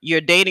you're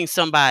dating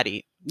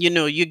somebody,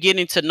 you're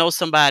getting to know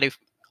somebody,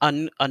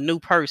 a new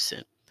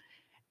person.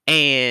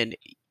 And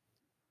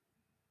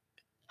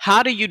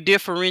how do you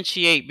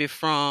differentiate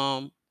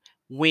from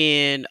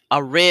when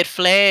a red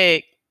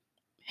flag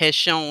has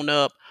shown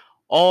up,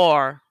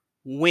 or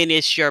when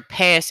it's your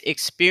past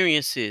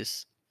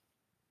experiences,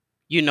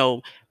 you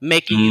know,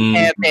 making you mm,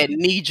 have that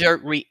knee jerk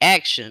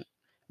reaction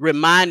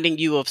reminding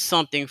you of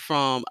something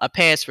from a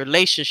past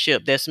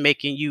relationship that's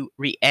making you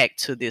react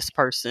to this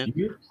person?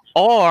 Yeah.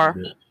 Or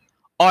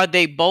are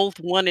they both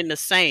one and the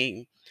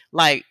same?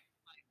 Like,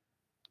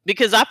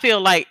 because I feel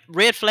like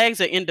red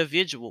flags are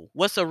individual.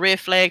 What's a red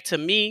flag to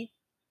me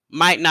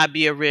might not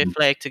be a red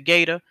flag to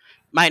Gator,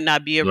 might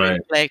not be a red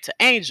Right. flag to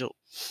Angel.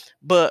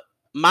 But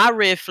my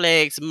red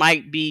flags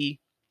might be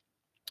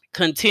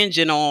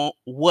contingent on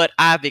what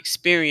I've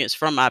experienced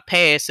from my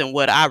past and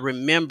what I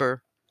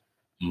remember,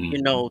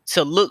 Mhm.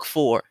 to look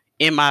for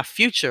in my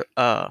future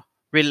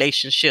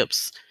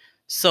relationships.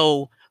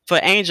 So for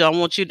Angel,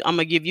 I'm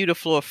gonna give you the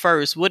floor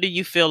first. What do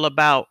you feel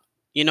about,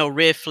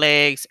 red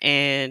flags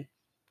and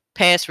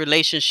past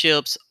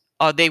relationships?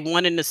 Are they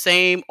one and the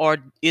same, or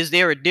is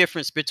there a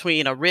difference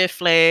between a red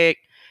flag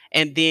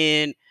and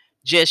then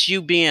just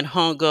you being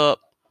hung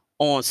up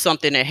on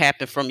something that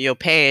happened from your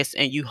past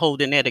and you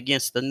holding that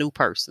against the new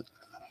person?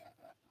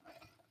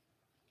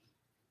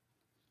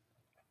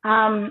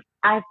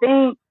 I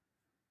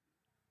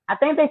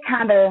think they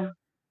kind of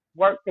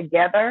work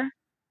together,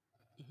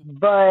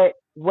 but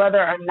whether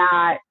or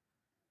not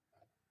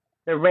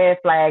the red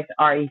flags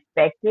are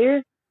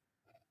effective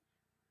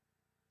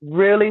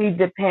really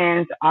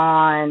depends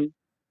on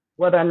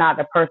whether or not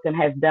the person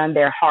has done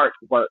their heart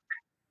work.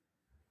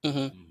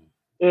 Mm-hmm.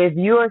 If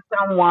you're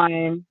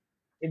someone,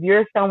 if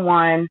you're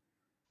someone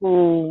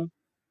who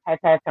has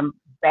had some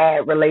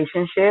bad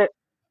relationships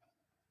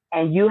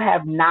and you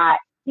have not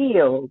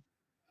healed,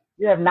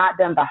 you have not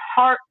done the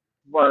heart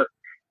work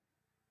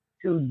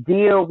to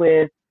deal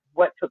with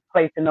what took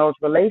place in those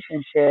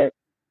relationships,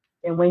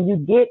 and when you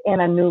get in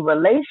a new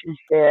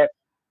relationship,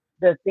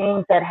 the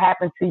things that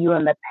happened to you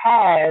in the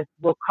past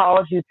will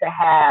cause you to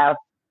have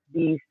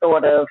these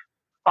sort of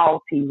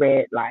faulty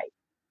red lights,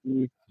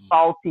 these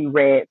faulty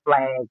red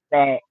flags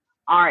that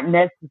aren't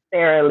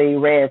necessarily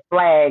red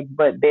flags,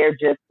 but they're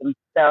just some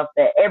stuff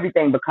that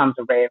everything becomes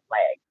a red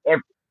flag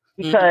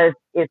Mm-hmm. because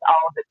it's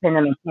all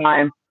dependent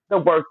upon the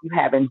work you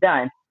haven't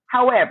done.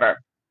 However,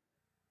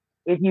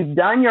 if you've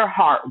done your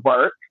heart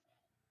work,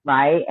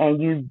 right, and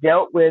you've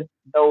dealt with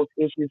those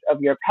issues of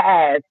your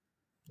past,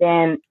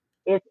 then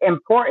it's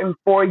important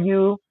for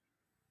you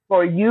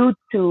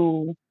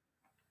to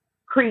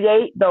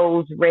create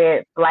those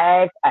red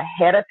flags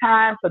ahead of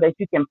time so that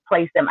you can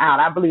place them out.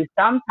 I believe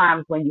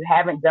sometimes when you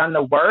haven't done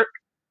the work,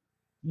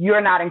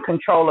 you're not in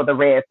control of the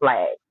red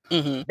flags.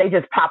 Mm-hmm. They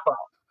just pop up.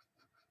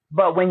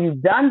 But when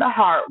you've done the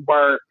hard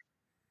work,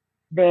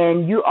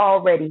 then you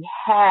already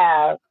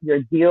have your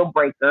deal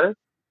breakers.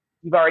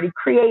 You've already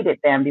created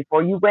them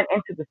before you went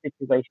into the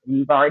situation.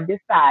 You've already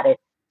decided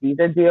these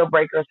are deal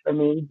breakers for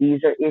me.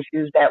 These are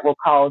issues that will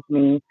cause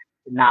me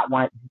to not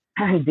want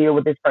to deal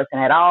with this person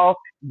at all.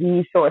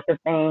 These sorts of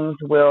things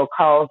will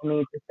cause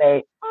me to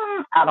say,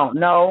 I don't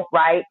know,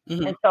 right?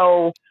 Mm-hmm. And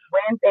so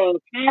when things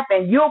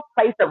happen, you'll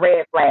place a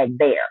red flag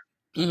there.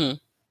 Mm-hmm.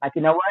 Like,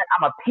 you know what?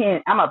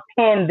 I'm a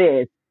pin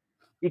this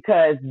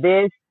because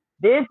this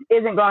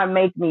isn't going to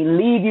make me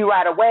leave you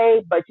right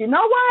away. But you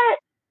know what?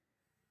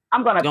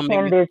 I'm going to Gonna make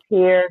pin me. this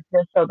here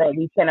just so that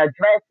we can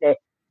address it.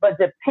 But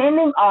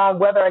depending on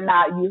whether or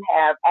not you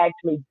have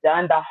actually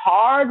done the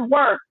hard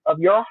work of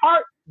your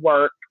heart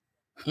work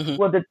Mm-hmm.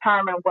 will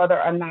determine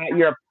whether or not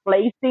you're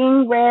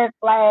placing red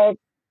flags,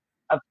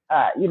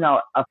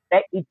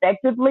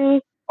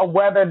 effectively, or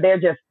whether they're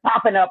just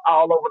popping up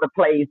all over the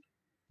place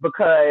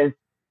because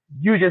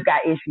you just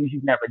got issues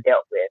you've never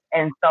dealt with.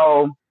 And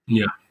so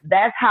Yeah.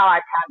 that's how I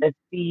kind of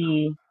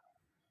see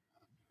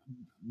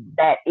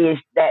that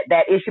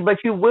issue. But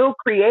you will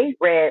create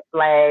red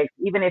flags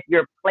even if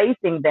you're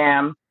placing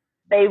them.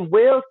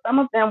 Some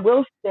of them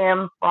will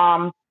stem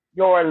from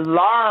your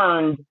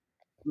learned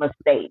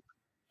mistakes.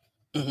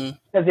 Mm-hmm.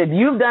 Because if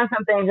you've done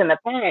some things in the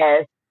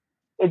past,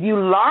 if you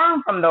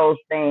learn from those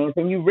things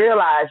and you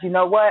realize, you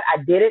know what, I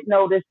didn't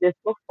notice this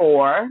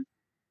before.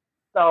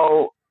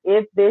 So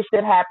if this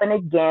should happen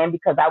again,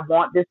 because I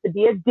want this to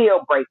be a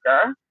deal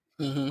breaker,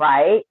 Mm-hmm.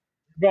 right?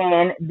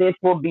 Then this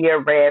will be a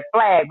red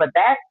flag. But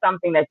that's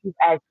something that you've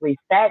actually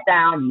sat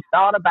down, you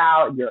thought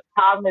about, you're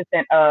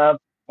cognizant of,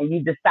 and you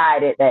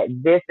decided that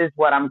this is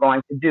what I'm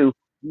going to do.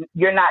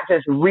 You're not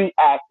just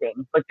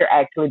reacting, but you're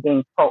actually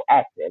being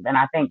proactive. And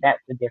I think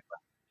that's the difference.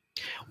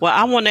 Well,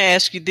 I want to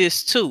ask you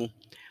this too.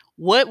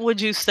 What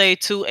would you say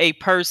to a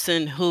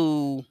person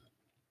who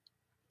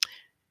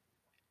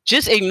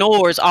just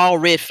ignores all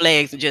red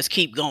flags and just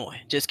keep going,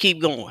 just keep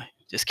going,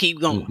 just keep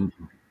going? Mhm.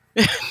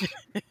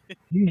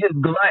 You just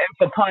glutton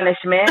for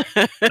punishment.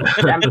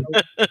 I mean,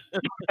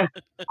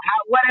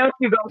 what else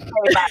you gonna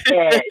say about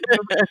that?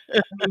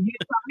 You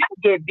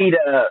get beat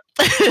up.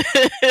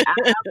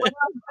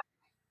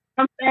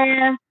 I'm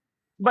saying,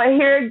 but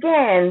here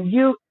again,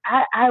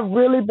 I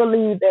really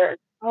believe there are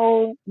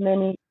so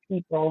many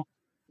people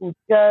who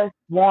just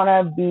want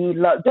to be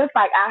loved. Just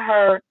like I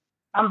heard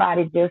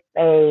somebody just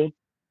say,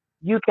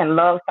 you can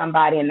love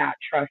somebody and not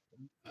trust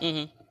them.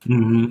 Mm-hmm.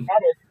 Mhm.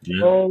 That is Yeah.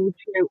 so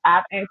true.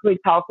 I've actually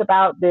talked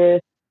about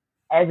this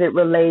as it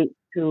relates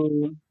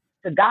to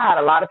God.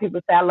 A lot of people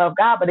say I love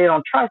God, but they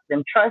don't trust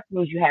him. Trust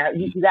means you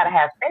got to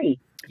have faith.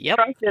 Yep.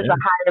 Trust is a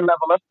higher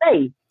level of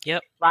faith,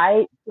 Yep.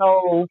 right?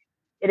 So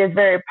it is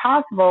very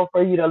possible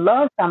for you to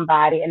love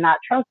somebody and not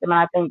trust them. And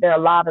I think there are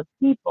a lot of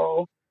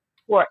people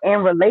who are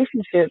in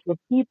relationships with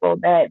people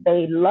that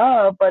they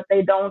love, but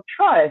they don't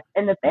trust.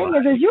 And the thing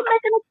is you're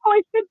making a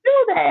choice to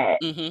do that.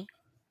 Mm-hmm.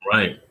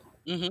 Right.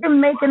 Mm-hmm. You're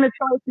making a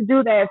choice to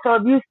do that. So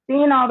if you've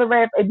seen all the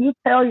red, if you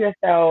tell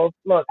yourself,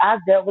 look,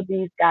 I've dealt with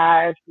these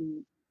guys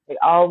who they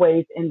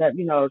always end up,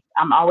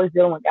 I'm always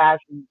dealing with guys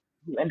who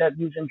end up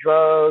using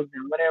drugs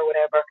and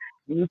whatever.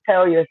 And you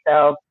tell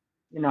yourself,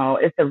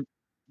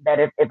 that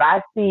if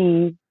I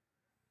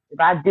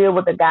deal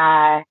with a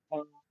guy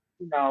and,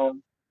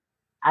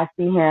 I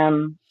see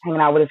him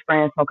hanging out with his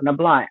friends smoking a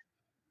blunt,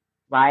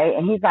 right?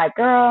 And he's like,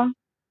 girl,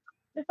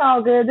 it's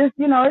all good. This,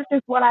 it's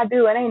just what I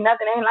do. It ain't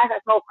nothing. It ain't like I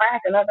smoke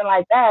crack or nothing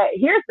like that.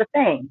 Here's the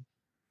thing.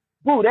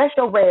 Boo, that's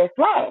your red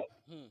flag.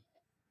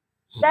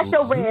 That's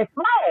your red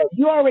flag.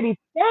 You already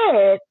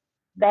said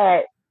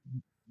that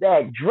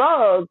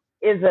drugs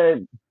is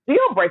a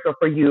deal breaker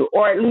for you,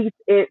 or at least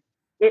it's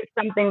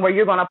something where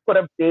you're going to put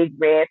a big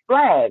red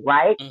flag,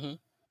 right? Mm-hmm.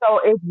 So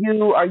if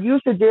you are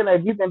used to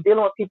if you've been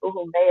dealing with people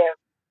who may have,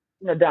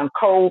 done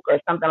coke or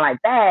something like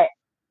that,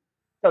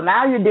 so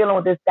now you're dealing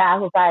with this guy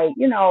who's like,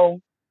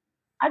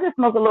 I just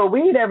smoke a little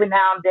weed every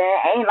now and then.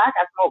 Ain't like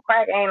I smoke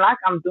crack. Ain't like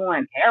I'm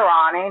doing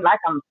heroin. Ain't like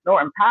I'm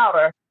snorting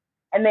powder.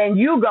 And then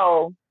you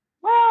go,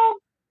 well,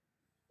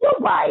 you're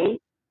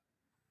right.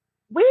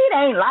 Weed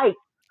ain't like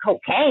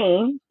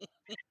cocaine,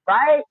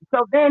 right?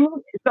 So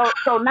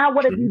now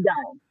what have you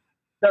done?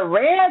 The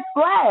red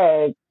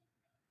flag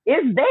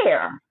is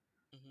there.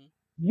 Mm-hmm.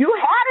 You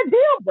had a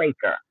deal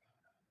breaker,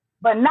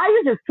 but now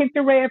you just kicked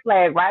the red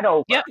flag right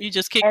over. Yep, you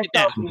just kicked it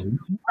down.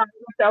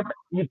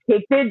 You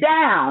kicked it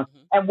down. Mm-hmm.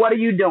 And what are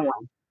you doing?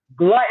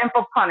 Glutton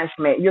for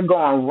punishment. You're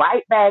going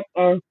right back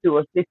into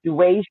a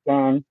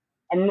situation,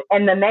 and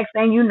the next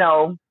thing you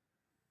know,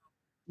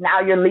 now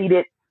you're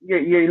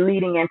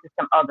leading into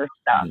some other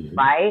stuff,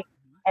 right?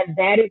 And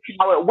that is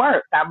how it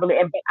works. I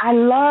believe. But I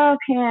love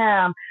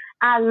him.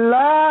 And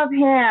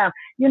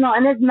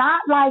it's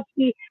not like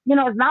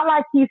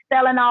he's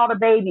selling all the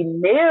baby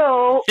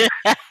milk.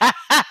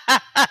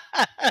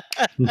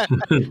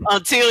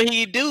 Until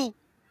he do.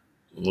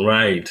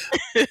 Right.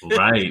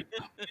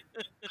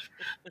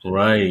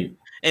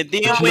 And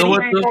then when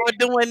he start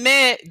doing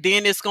that,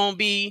 then it's gonna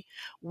be,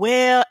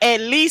 well,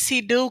 at least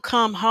he do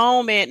come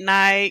home at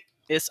night.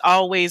 It's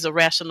always a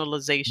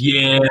rationalization.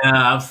 Yeah,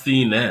 I've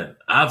seen that.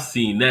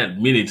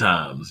 Many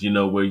times,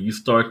 where you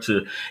start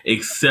to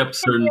accept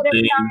certain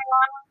things.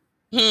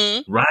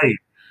 Right.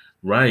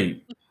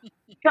 Trying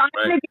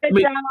to get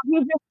a job, he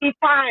just be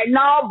tired.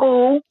 No,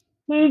 boo.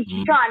 He's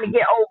trying to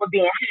get over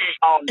being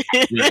high.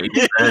 Yeah,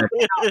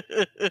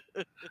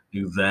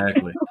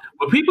 exactly.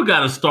 What people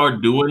got to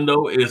start doing,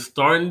 though, is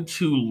starting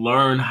to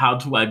learn how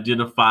to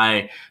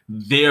identify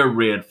their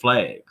red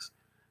flags.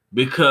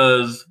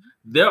 Because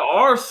there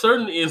are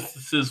certain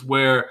instances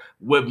where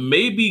what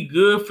may be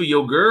good for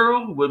your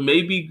girl, what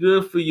may be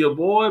good for your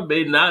boy,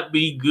 may not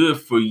be good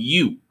for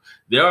you.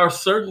 There are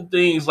certain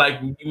things,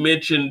 like you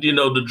mentioned,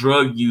 the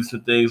drug use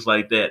and things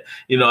like that.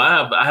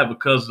 I have a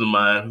cousin of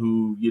mine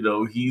who,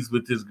 he's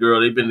with his girl.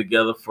 They've been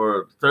together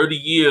for 30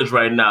 years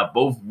right now,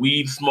 both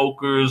weed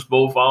smokers,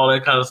 both all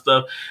that kind of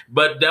stuff.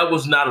 But that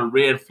was not a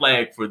red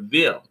flag for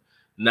them.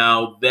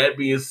 Now, that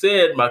being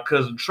said, my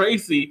cousin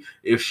Tracy,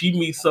 if she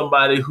meets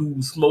somebody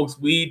who smokes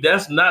weed,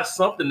 that's not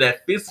something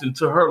that fits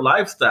into her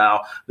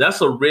lifestyle.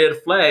 That's a red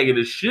flag, and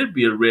it should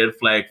be a red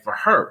flag for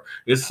her.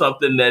 It's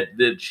something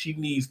that she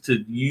needs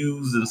to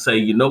use and say,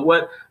 you know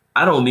what?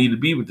 I don't need to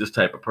be with this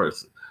type of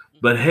person.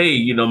 But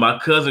hey, my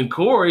cousin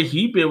Corey,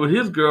 he been with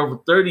his girl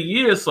for 30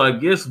 years, so I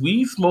guess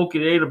weed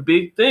smoking ain't a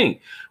big thing.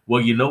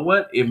 Well, you know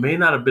what? It may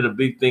not have been a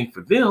big thing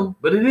for them,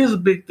 but it is a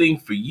big thing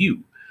for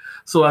you.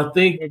 So I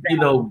think,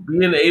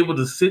 being able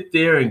to sit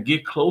there and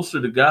get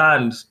closer to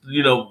God and,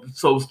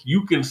 so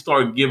you can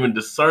start giving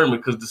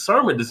discernment, because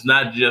discernment is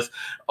not just,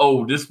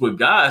 this is what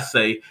God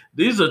say.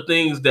 These are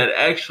things that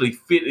actually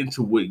fit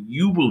into what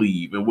you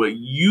believe and what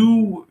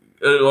you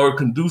are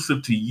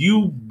conducive to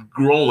you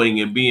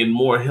growing and being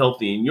more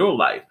healthy in your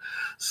life.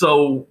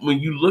 So when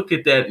you look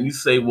at that and you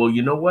say, well,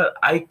 you know what?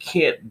 I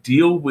can't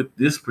deal with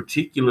this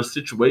particular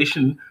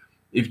situation.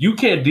 If you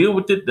can't deal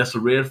with it, that's a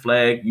red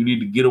flag. You need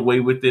to get away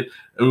with it,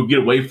 or get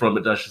away from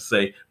it, I should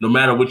say, no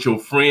matter what your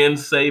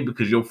friends say,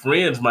 because your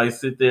friends might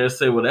sit there and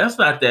say, well, that's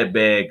not that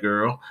bad,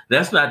 girl.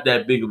 That's not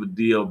that big of a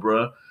deal,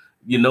 bruh.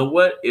 You know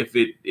what? If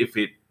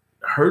it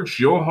hurts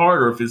your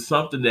heart, or if it's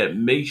something that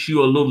makes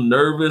you a little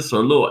nervous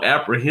or a little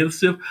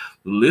apprehensive,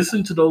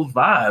 listen to those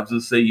vibes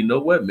and say, you know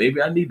what?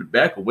 Maybe I need to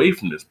back away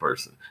from this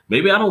person.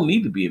 Maybe I don't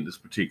need to be in this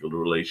particular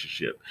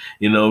relationship,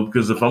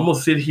 because if I'm going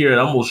to sit here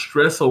and I'm going to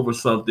stress over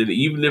something,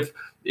 even if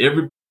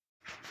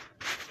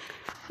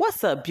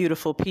What's up,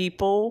 beautiful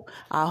people?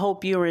 I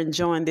hope you're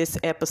enjoying this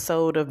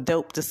episode of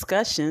Dope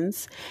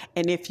Discussions.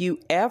 And if you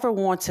ever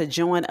want to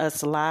join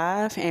us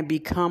live and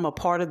become a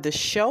part of the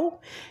show,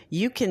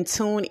 you can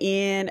tune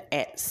in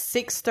at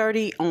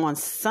 6:30 on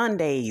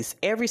Sundays.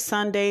 Every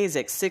Sundays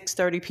at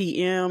 6:30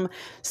 p.m.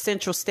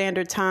 Central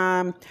Standard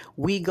Time,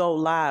 we go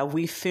live.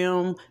 We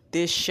film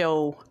this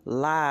show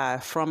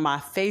live from my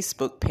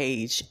Facebook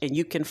page, and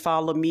you can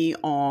follow me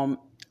on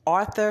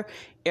Arthur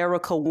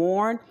Erica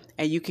Warren,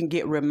 and you can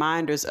get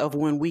reminders of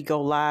when we go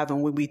live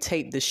and when we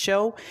tape the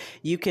show.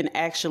 You can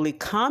actually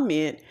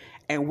comment,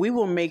 and we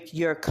will make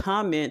your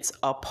comments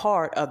a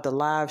part of the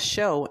live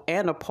show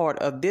and a part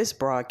of this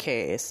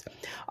broadcast.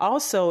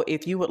 Also,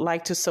 if you would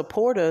like to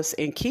support us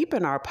in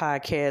keeping our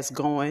podcast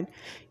going,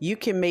 you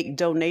can make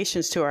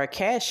donations to our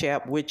Cash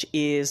App, which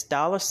is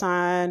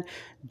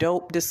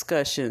 $Dope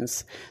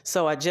Discussions.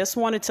 So I just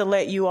wanted to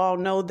let you all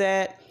know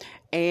that.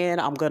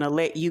 And I'm going to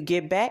let you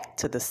get back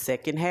to the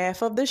second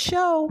half of the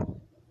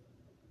show.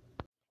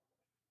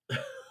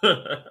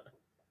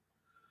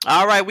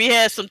 All right, we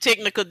had some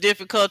technical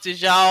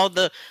difficulties, y'all.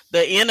 The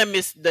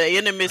enemy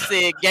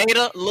said,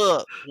 Gator,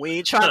 look, we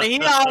ain't trying to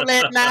hear all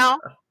that now.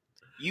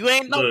 You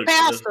ain't no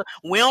pastor.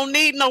 We don't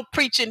need no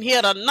preaching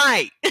here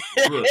tonight.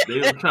 Look, they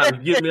were trying to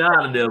get me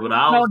out of there, but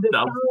I'm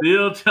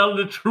still telling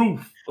the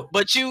truth.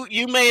 But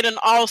you made an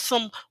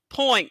awesome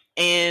point,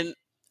 and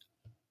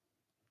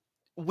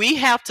we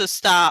have to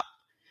stop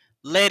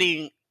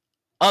letting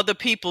other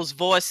people's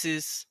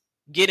voices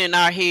get in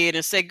our head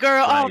and say,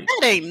 girl, right. Oh,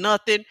 that ain't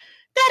nothing.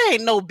 That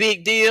ain't no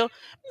big deal.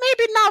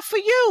 Maybe not for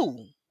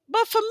you,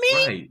 but for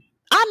me, right.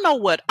 I know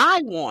what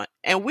I want.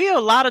 And we a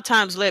lot of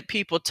times let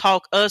people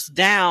talk us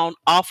down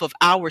off of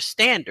our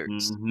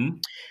standards. Mm-hmm.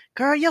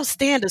 Girl, your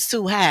standards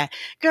too high.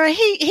 Girl,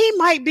 he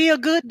might be a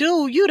good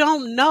dude. You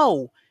don't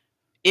know.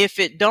 If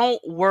it don't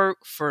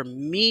work for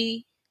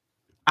me,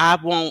 I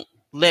won't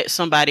let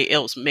somebody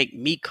else make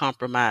me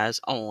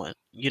compromise on,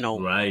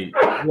 right.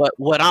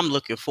 what I'm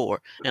looking for.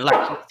 And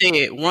like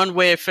you said, one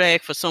red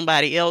flag for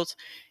somebody else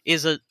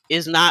is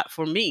not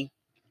for me.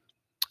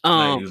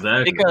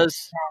 Exactly.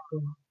 Because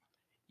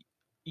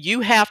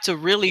you have to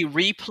really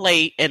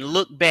replay and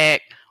look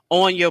back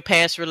on your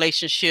past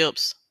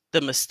relationships,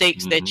 the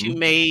mistakes that you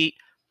made,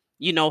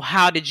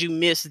 how did you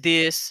miss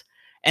this?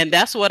 And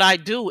that's what I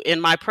do in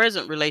my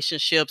present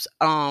relationships.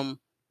 I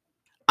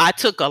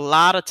took a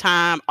lot of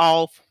time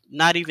off,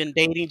 not even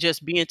dating,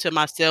 just being to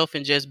myself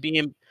and just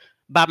being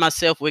by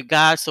myself with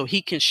God so he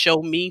can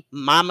show me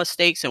my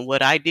mistakes and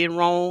what I did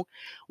wrong,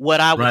 what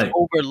I was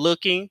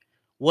overlooking,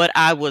 what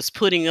I was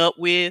putting up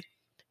with.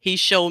 He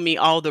showed me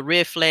all the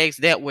red flags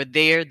that were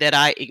there that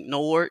I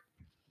ignored.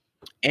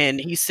 And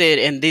he said,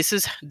 and this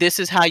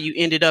is how you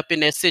ended up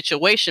in that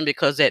situation,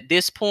 because at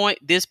this point,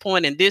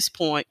 and this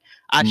point,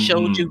 I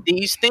showed you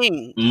these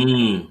things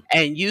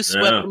and you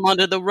swept them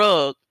under the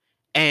rug.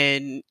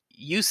 And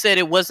you said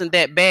it wasn't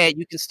that bad.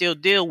 You can still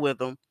deal with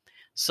them.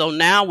 So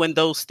now when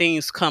those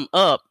things come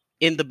up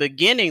in the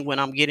beginning, when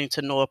I'm getting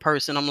to know a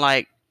person, I'm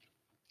like,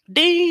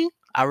 ding,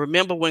 I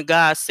remember when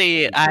God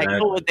said, I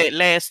ignored that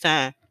last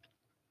time.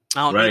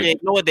 I don't need to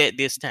ignore that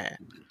this time.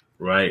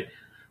 Right.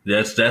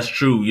 That's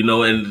true.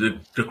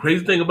 And the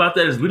crazy thing about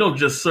that is we don't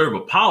just serve a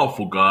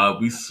powerful God.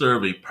 We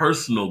serve a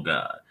personal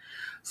God.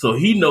 So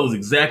he knows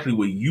exactly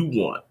what you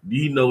want.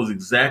 He knows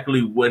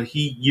exactly what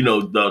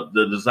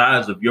the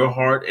desires of your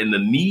heart and the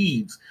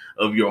needs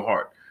of your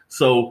heart.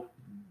 So,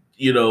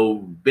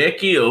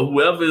 Becky or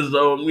whoever is,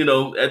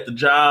 at the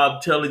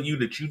job telling you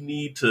that you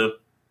need to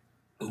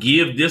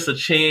give this a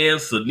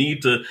chance or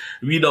need to,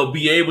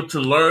 be able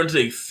to learn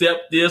to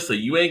accept this, or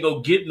you ain't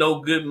gonna get no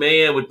good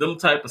man with them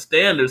type of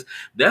standards.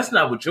 That's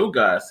not what your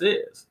God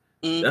says.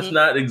 Mm-hmm. That's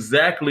not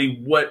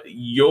exactly what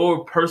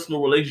your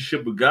personal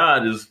relationship with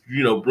God is,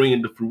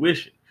 bringing to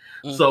fruition.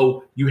 Mm-hmm.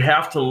 So you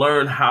have to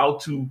learn how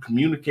to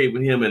communicate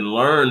with him and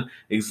learn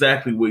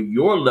exactly what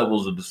your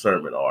levels of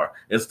discernment are,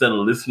 instead of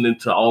listening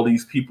to all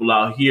these people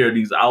out here,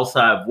 these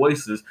outside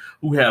voices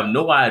who have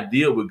no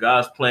idea what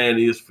God's plan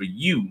is for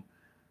you,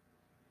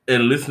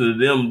 and listen to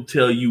them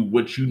tell you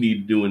what you need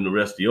to do in the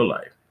rest of your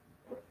life.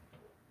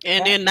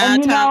 And then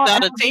 9 times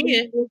out of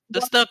 10,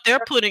 the stuff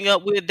they're putting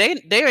up with,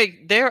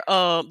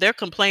 they're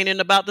complaining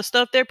about the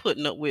stuff they're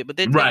putting up with, but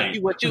they're telling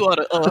you what you ought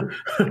to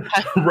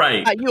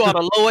how you ought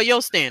to lower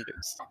your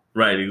standards.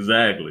 Right,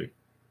 exactly.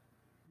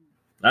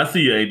 I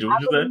see you, Angel.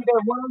 What you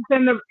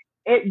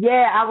say?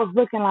 I was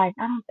looking like,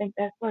 I don't think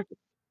that's working.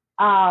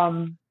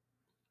 I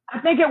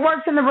think it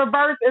works in the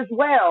reverse as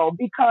well,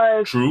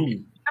 because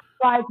true.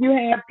 Like you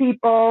have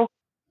people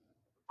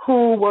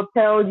who will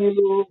tell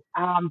you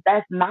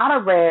that's not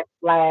a red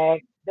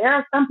flag. There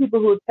are some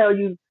people who will tell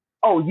you,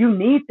 oh, you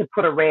need to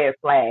put a red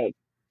flag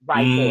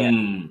right there.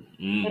 And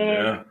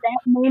that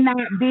may not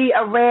be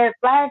a red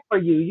flag for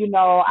you.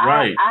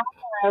 I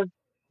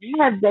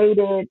have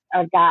dated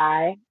a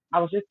guy. I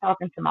was just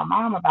talking to my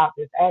mom about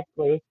this,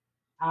 actually.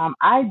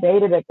 I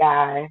dated a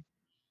guy.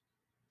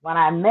 When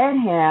I met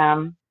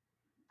him,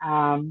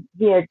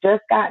 he had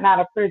just gotten out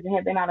of prison. He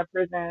had been out of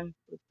prison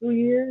for 2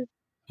 years.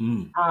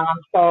 Mm.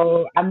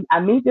 So I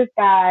meet this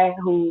guy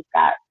who's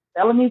got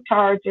felony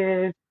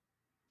charges,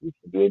 used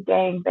to be a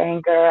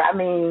gangbanger. I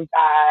mean,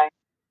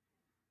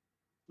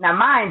 now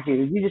mind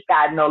you, you just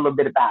gotta know a little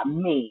bit about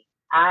me.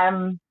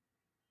 I'm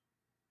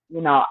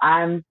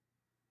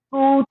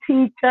school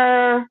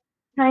teacher,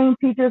 trained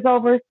teachers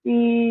overseas,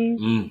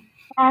 Mm.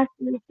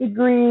 master's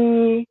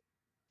degree.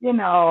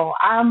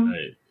 I'm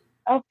Right.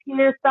 up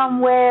here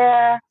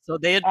somewhere, So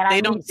they and I they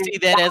meet don't this see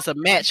that as a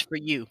match for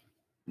you. guy,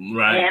 and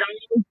Right.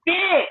 I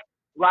fit,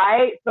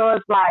 right? So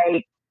it's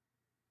like,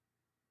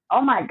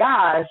 oh my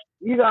gosh,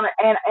 you're gonna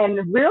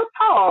and real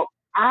talk,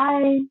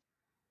 I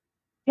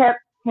kept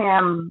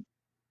him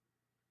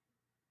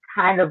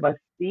kind of a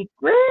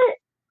secret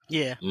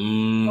Yeah. for a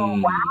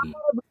Mm.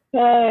 while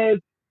because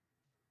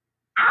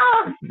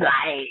I was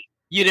like,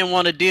 You didn't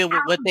want to deal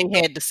with what they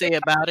had to say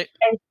about it.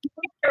 and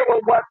scared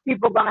with what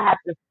people are gonna have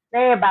to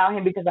say about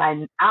him because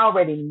I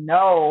already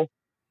know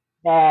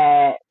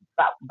that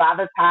by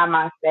the time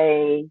I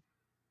say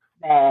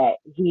that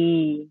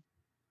he,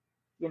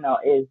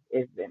 is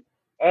an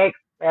ex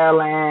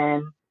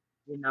felon,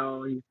 he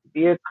used to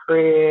be a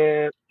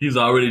crib. He's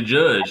already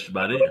judged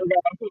by them.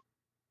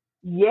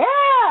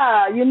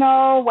 Yeah, when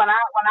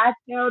I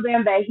tell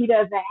them that he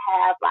doesn't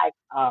have like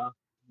a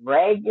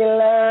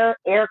regular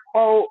air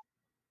quote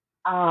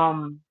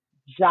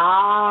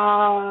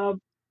job,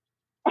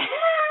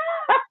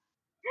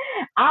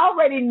 I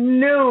already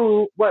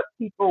knew what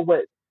people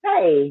would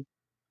say.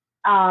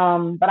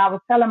 But I was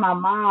telling my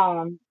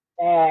mom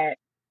that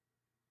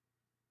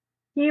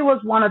he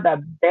was one of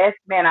the best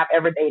men I've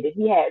ever dated.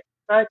 He had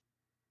such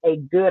a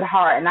good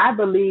heart, and I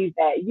believe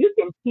that you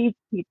can teach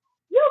people.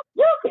 You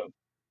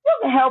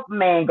can help a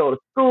man go to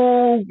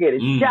school, get a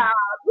Mm. job.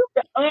 You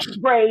can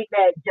upgrade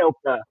that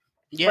joker,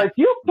 Yeah. but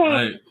you can't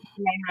Right. teach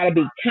a man how to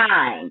be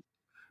kind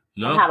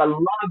and how No. to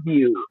love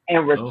you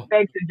and No.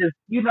 respect and just,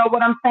 you know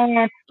what I'm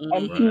saying?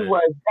 And Hmm. he Right.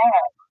 was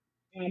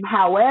that.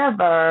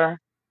 However,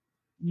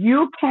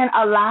 you can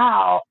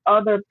allow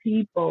other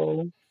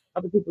people's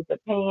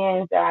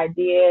opinions, their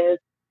ideas,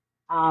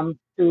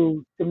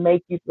 to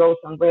make you throw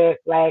some red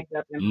flags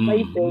up in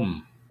places. Mm-hmm.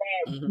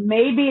 Hmm.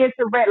 Maybe it's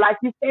a red, like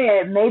you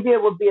said, maybe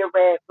it would be a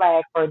red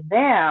flag for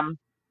them,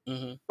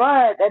 Hmm.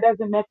 but that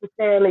doesn't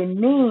necessarily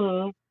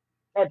mean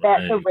that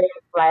that's a Right. red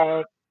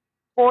flag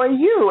for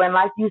you. And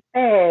like you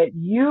said,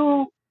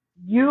 you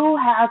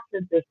have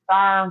to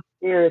discern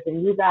spirits,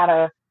 and you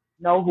gotta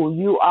know who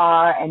you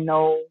are and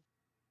know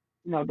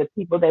the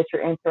people that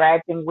you're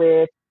interacting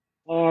with.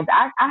 And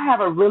I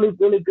have a really,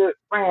 really good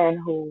friend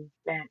who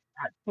spent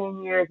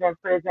 10 years in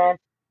prison,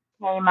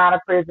 came out of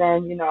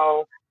prison,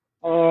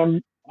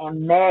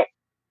 and met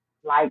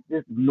like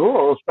this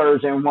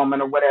neurosurgeon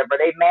woman or whatever.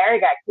 They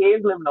married, got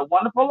kids, living a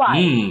wonderful life.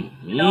 Mm.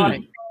 You know what I'm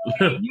Right. Mm.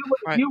 saying? You would,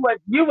 Right. you would,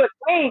 you would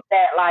think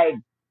that like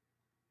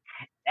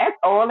that's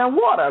oil and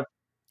water.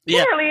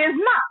 Yeah. Clearly, it's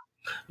not.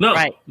 No,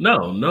 Right.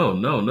 no, no,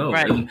 no, no.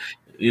 Right. And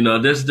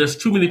there's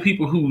too many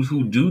people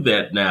who do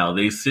that now.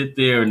 They sit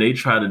there and they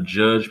try to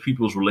judge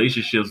people's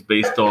relationships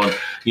based on,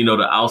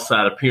 the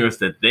outside appearance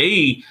that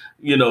they,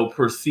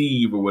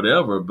 perceive or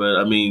whatever. But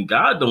I mean,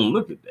 God don't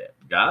look at that.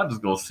 God is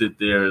gonna sit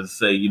there and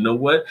say, you know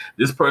what,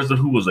 this person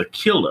who was a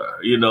killer,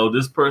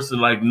 this person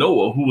like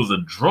Noah who was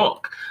a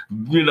drunk,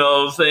 what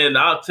I'm saying,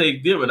 I'll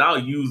take them and I'll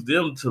use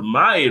them to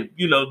my,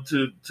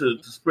 to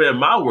spread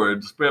my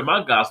word, to spread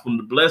my gospel,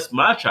 and to bless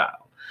my child,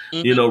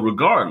 Hmm.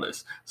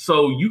 regardless.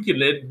 So you could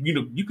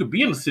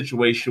be in a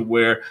situation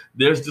where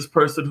there's this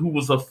person who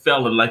was a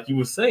felon, like you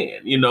were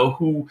saying,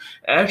 who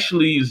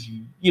actually is,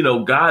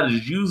 God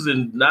is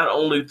using not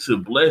only to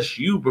bless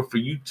you, but for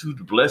you two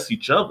to bless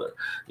each other,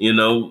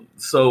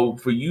 so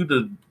for you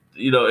to,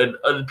 and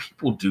other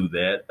people do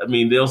that. I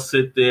mean, they'll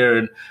sit there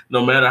and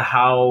no matter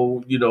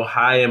how,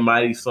 high and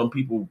mighty some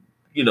people,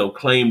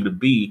 claim to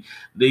be,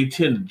 they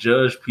tend to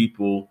judge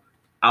people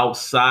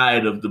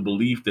outside of the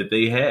belief that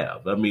they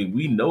have. I mean,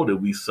 we know that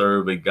we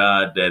serve a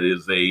God that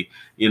is a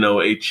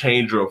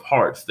changer of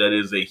hearts, that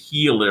is a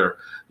healer,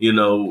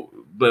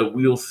 but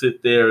we'll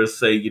sit there and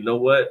say, you know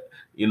what?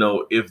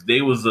 If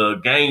they was a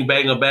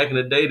gangbanger back in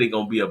the day, they're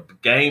going to be a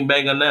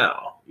gangbanger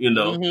now,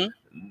 Hmm.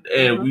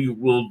 and Hmm. we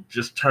will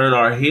just turn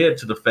our head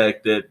to the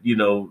fact that,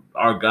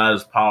 our God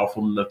is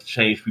powerful enough to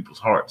change people's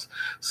hearts.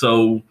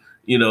 So,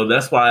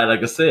 that's why,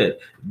 like I said,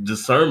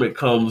 discernment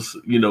comes,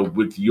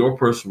 with your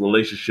personal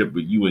relationship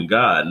with you and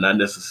God, not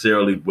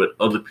necessarily what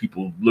other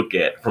people look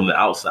at from the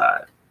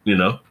outside,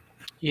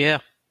 Yeah.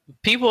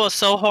 People are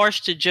so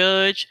harsh to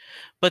judge,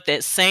 but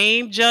that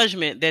same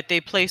judgment that they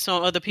place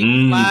on other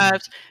people's Mm,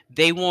 lives,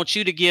 they want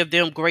you to give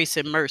them grace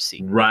and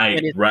mercy when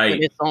right,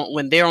 right,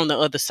 when they're on the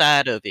other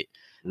side of it.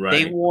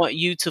 They right, want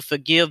you to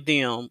forgive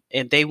them,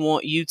 and they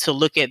want you to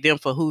look at them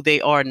for who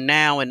they are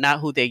now and not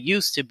who they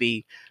used to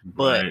be.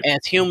 But right.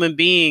 as human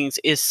beings,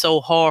 it's so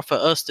hard for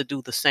us to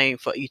do the same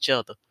for each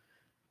other.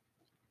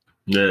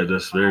 Yeah,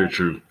 that's very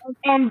true.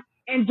 And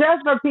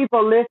just for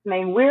people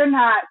listening, we're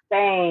not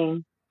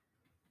saying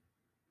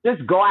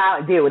just go out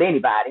and deal with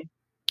anybody.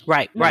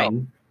 Right, right.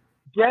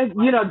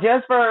 No,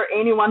 just for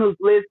anyone who's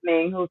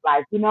listening, who's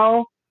like,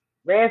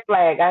 red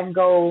flag. I can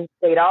go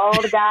date all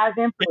the guys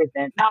in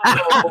prison.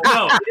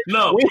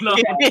 No,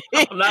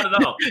 not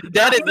at all.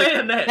 That Not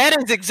saying that. that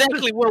is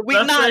exactly what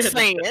we're not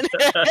saying. We're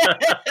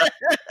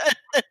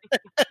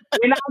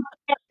not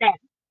saying that.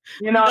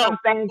 You know what I'm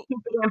saying? Keep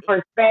it in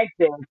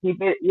perspective.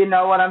 Keep it, you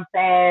know what I'm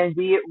saying?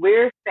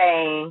 We're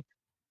saying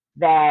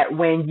that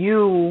when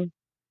you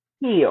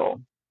heal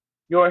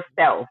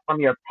yourself from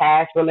your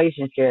past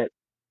relationship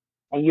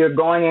and you're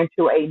going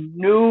into a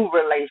new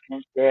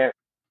relationship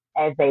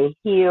as a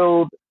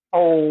healed,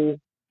 whole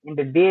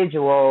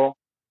individual,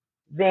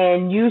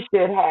 then you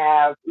should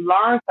have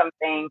learned some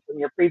things from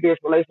your previous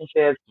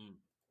relationships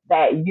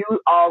that you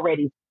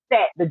already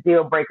set the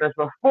deal breakers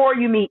before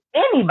you meet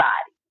anybody.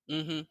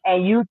 Mm-hmm.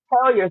 And you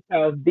tell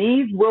yourself,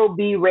 these will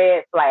be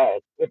red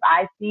flags. If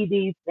I see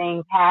these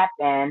things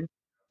happen,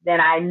 then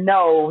I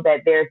know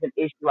that there's an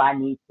issue I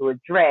need to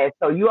address.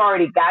 So you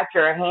already got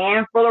your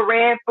hand full of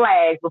red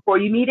flags before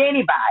you meet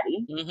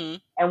anybody. Mm-hmm.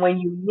 And when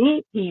you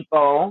meet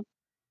people,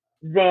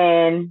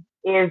 then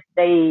if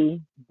they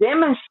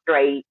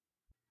demonstrate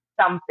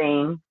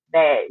something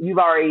that you've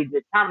already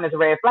determined as a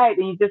red flag,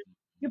 then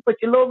you put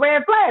your little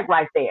red flag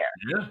right there.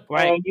 Yeah.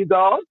 Right. And you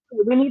go,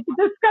 okay, we need to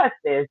discuss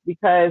this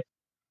because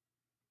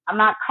I'm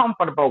not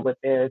comfortable with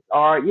this,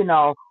 or, you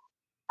know,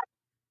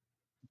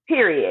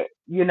 period.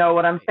 You know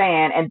what I'm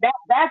saying? And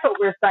that's what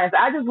we're saying. So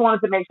I just wanted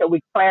to make sure we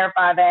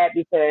clarify that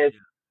because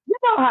you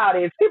know how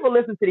it is. People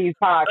listen to these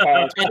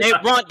podcasts. And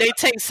they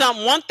take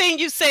one thing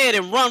you said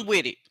and run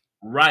with it.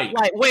 Right.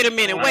 Like, wait a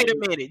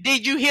minute.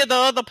 Did you hear the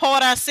other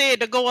part I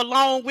said to go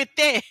along with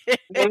that?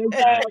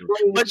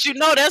 Exactly. But you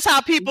know, that's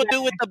how people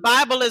do with the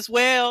Bible as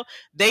well.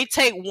 They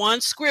take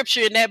one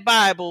scripture in that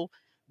Bible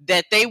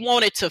that they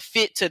wanted to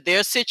fit to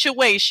their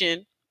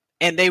situation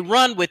and they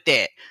run with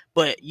that.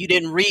 But you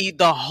didn't read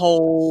the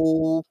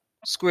whole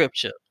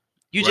scripture.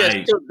 You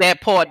just took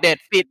that part that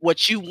fit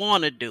what you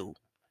want to do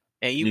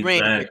and you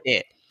ran with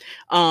that.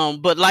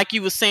 But like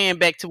you were saying,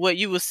 back to what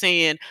you were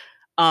saying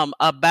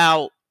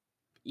about,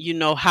 you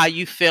know, how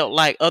you felt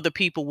like other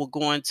people were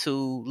going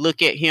to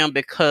look at him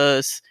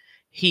because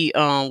he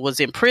was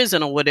in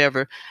prison or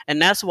whatever.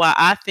 And that's why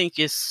I think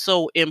it's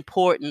so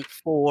important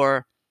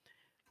for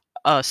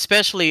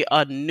especially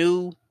a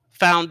new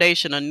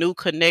foundation, a new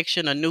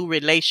connection, a new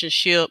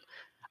relationship.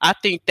 I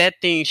think that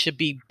thing should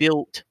be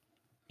built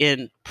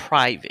in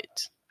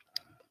private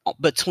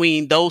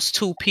between those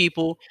two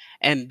people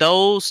and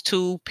those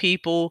two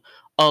people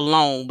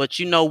alone. But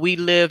you know, we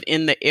live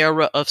in the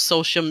era of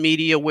social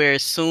media where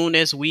as soon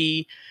as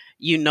we,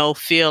 you know,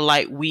 feel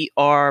like we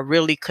are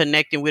really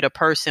connecting with a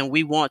person,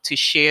 we want to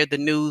share the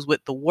news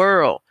with the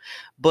world.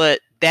 But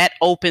that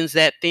opens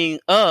that thing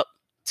up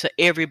to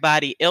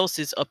everybody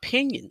else's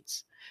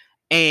opinions.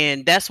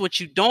 And that's what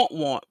you don't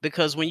want,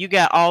 because when you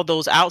got all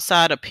those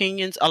outside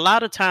opinions, a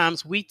lot of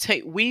times we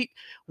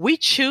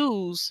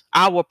choose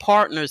our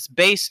partners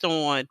based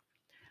on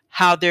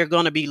how they're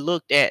going to be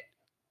looked at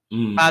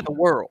by the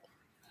world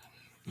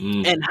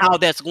and how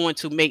that's going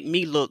to make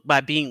me look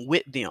by being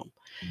with them.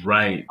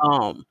 Right.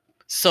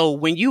 So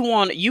when you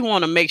want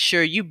to make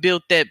sure you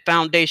build that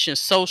foundation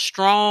so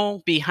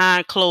strong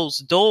behind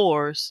closed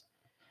doors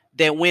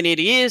that when it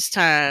is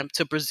time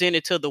to present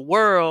it to the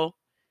world,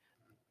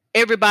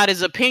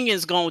 everybody's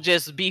opinions gonna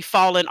just be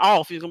falling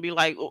off. You're gonna be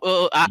like,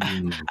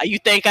 you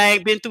think I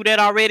ain't been through that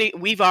already?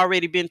 We've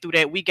already been through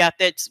that. We got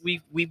that.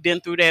 We've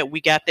been through that.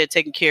 We got that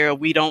taken care of.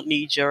 We don't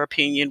need your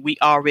opinion. We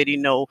already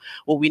know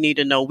what we need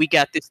to know. We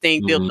got this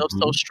thing built up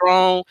so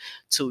strong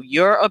to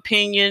your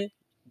opinion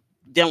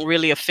don't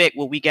really affect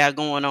what we got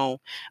going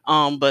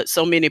on. But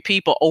so many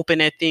people open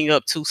that thing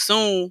up too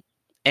soon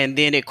and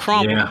then it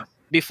crumbles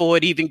before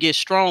it even gets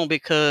strong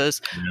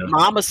because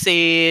mama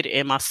said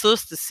and my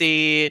sister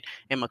said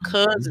and my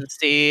cousin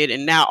said,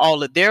 and now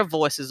all of their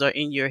voices are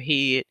in your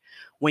head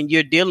when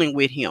you're dealing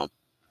with him.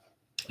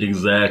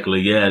 Exactly.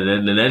 Yeah.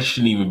 And that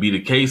shouldn't even be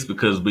the case,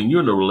 because when you're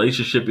in a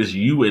relationship, it's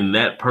you and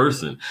that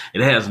person.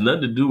 It has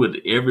nothing to do with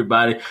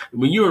everybody.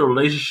 When you're in a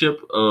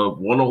relationship,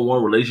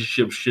 one-on-one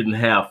relationship shouldn't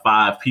have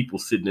 5 people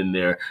sitting in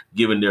there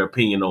giving their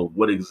opinion on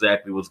what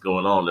exactly was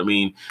going on. I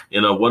mean,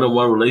 in a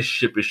one-on-one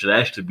relationship, it should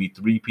actually be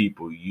 3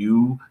 people,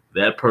 you,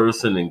 that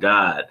person, and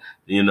God,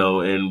 you know,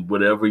 and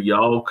whatever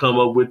y'all come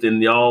up with,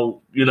 and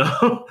y'all, you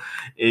know,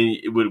 and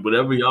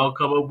whatever y'all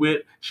come up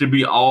with should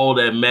be all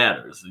that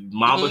matters.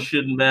 Mama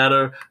shouldn't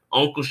matter.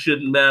 Uncle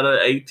shouldn't matter.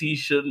 AT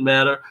shouldn't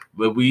matter.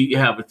 But we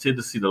have a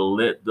tendency to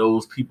let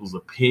those people's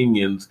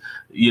opinions,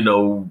 you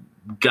know,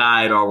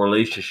 guide our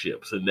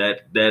relationships. And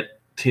that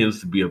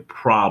tends to be a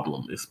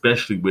problem,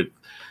 especially with,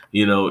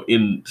 you know,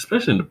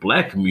 especially in the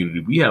Black community.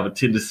 We have a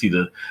tendency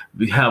to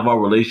have our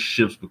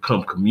relationships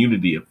become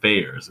community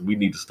affairs, and we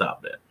need to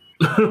stop that.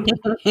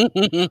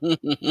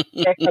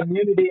 That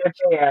community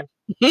affair.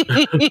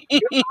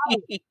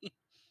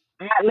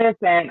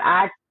 Listen,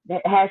 I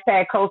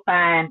hashtag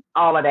co-sign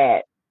all of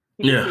that.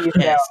 Yeah.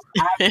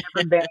 I've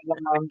never been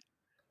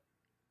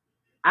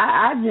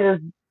I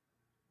just,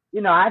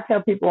 you know, I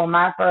tell people when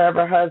my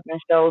forever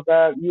husband shows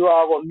up, you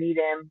all will meet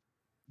him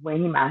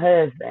when he's my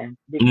husband,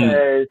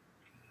 because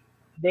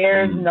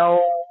there's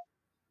no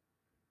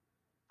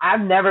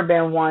I've never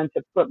been one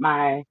to put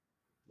my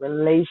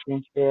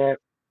relationship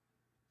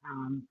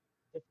um,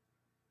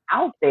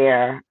 out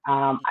there.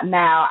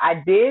 Now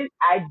I did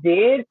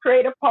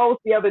create a post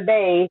the other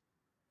day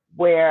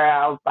where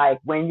I was like,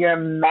 when you're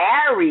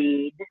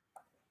married,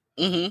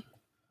 Mm-hmm.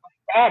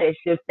 status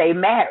should stay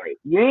married.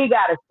 You ain't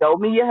gotta show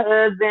me your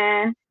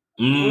husband.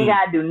 You ain't Mm,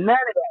 gotta do none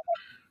of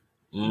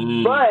that.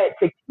 mm,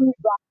 But to keep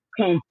that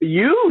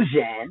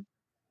confusion,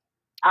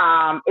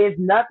 is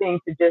nothing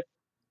to just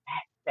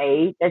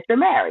say that you're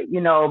married,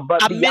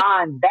 but I meant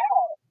beyond that,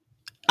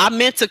 I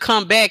meant to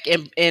come back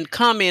and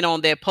comment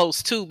on that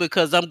post too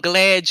because I'm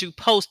glad you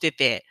posted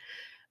that.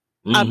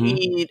 I mm-hmm.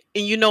 mean,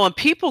 and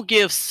people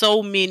give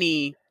so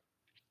many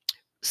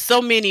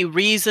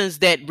reasons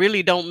that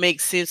really don't make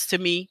sense to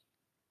me.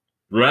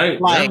 Right.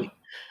 Like, Yeah.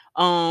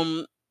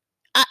 um,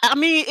 I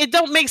mean, it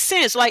don't make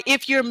sense. Like,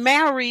 if you're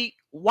married,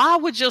 why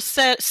would your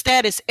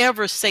status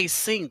ever say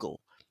single?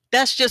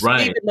 That's just Right.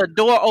 leaving the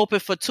door open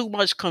for too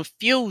much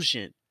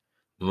confusion.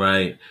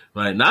 Right,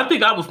 right. Now, I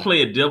think I was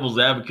playing devil's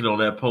advocate on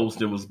that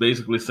post and was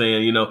basically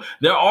saying,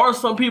 there are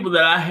some people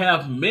that I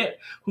have met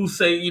who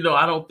say,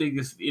 I don't think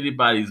it's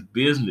anybody's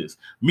business.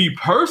 Me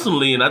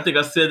personally, and I think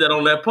I said that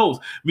on that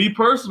post. Me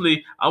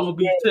personally, I'm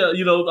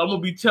gonna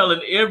be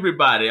telling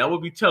everybody. I'm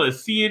gonna be telling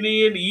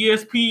CNN,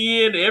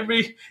 ESPN,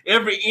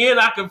 every N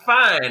I can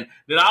find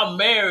that I'm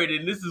married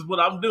and this is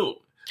what I'm doing.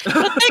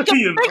 But think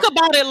You think know?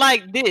 about it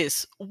like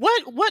this.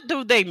 What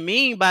do they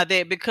mean by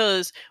that?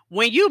 Because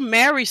when you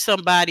marry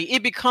somebody,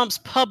 it becomes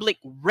public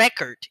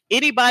record.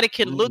 Anybody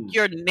can look Mm,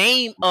 your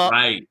name up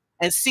right.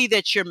 and see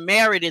that you're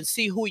married and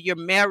see who you're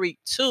married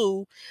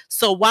to.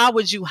 So why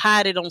would you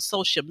hide it on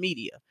social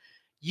media?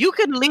 You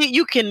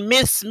can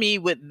miss me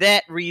with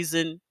that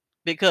reason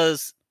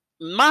because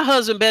my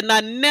husband better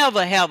not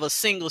never have a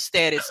single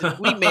status if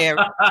we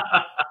married.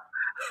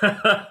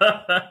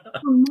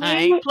 to I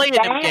ain't me, playing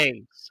them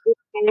games.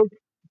 is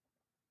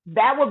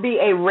that would be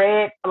a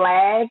red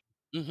flag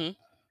Hmm.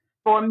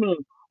 for me,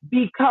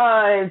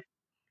 because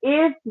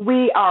if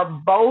we are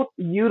both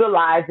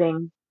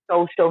utilizing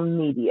social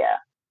media,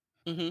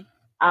 Hmm.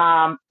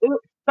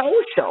 it's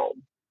social.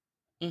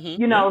 Hmm.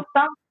 Yeah.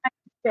 Some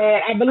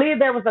said, I believe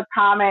there was a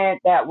comment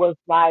that was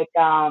like,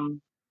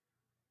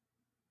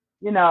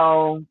 you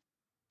know,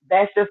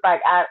 that's just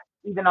like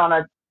even on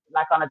a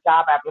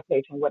job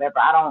application, whatever.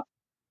 I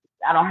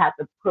don't have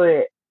to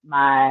put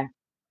my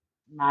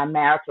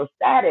marital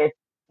status.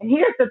 And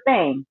here's the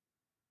thing,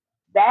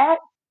 that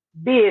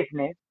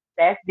business,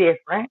 that's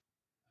different.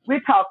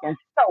 We're talking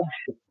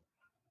social.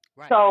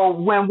 Right. So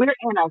when we're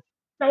in a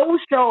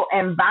social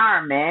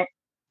environment,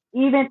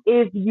 even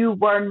if you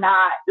were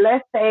not,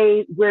 let's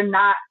say we're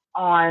not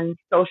on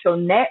social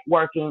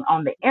networking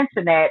on the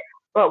internet,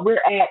 but we're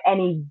at an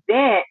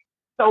event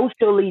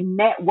socially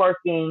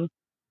networking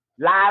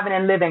live and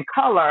in living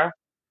color,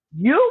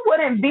 you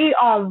wouldn't be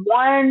on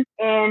one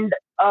end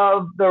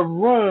of the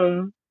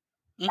room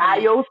by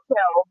Hmm.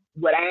 yourself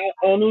without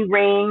any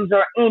rings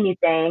or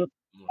anything,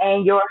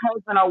 and your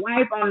husband or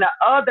wife on the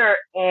other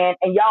end,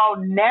 and y'all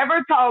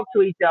never talk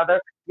to each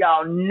other,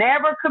 y'all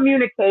never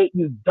communicate,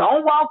 you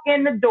don't walk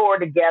in the door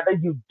together,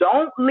 you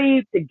don't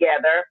leave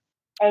together,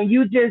 and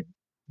you just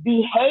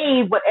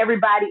behave with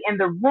everybody in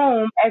the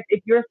room as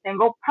if you're a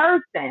single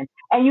person,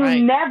 and you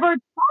Right. never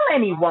tell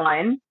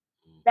anyone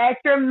that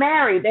you're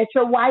married, that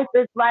your wife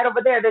is right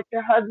over there, that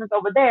your husband's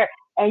over there,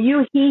 and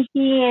you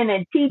he-heing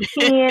and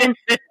teaching.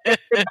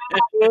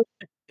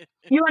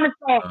 You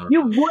understand? Uh,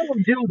 You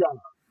wouldn't do that.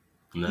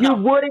 You no,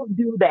 No. wouldn't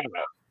do that.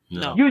 no,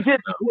 No. You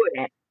just no.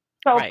 wouldn't.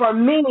 So Right. for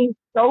me,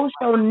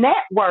 social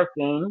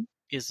networking,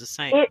 Is the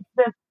same. it's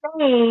the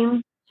same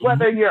Mhm.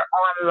 whether you're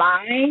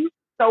online,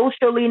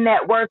 socially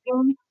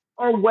networking,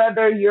 or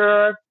whether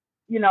you're,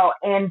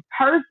 in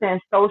person,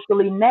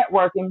 socially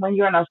networking. When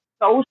you're in a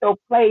social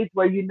place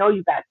where you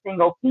got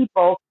single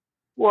people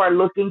who are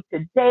looking to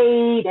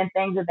date and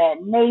things of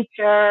that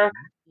nature,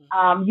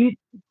 you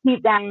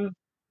keep them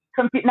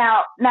confused.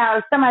 Now,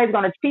 if somebody's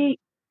going to cheat,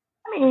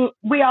 I mean,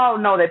 we all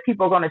know that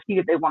people are going to cheat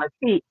if they want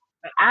to cheat.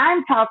 But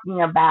I'm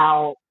talking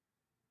about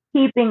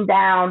keeping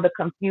down the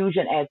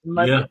confusion as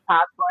much Yeah. as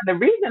possible. And the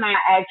reason I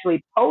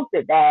actually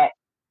posted that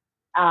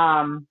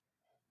um,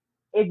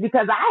 is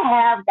because I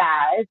have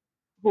guys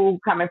who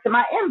come into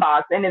my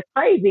inbox, and it's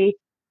crazy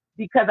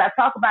because I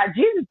talk about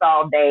Jesus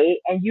all day,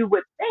 and you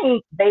would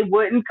think they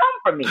wouldn't come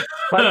for me,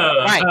 but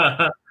Right.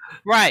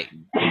 Right.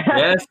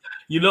 That's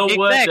you know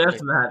what?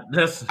 Exactly.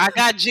 That's I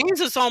got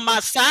Jesus on my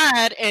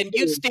side, and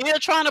you still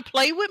trying to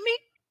play with me?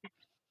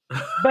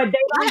 but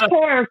they don't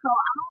care. So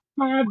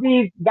I have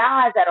these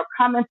guys that'll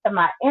come into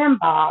my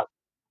inbox,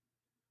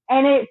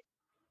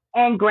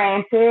 and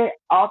granted,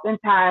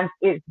 oftentimes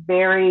it's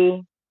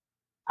very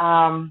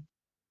um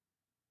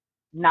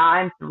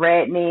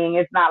non-threatening.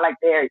 It's not like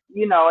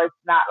it's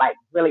not like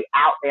really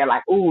out there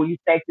like, ooh, you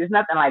sexy. It's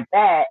nothing like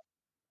that.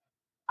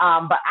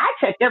 But I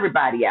check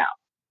everybody out.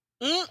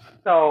 Mm.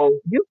 So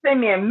you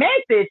send me a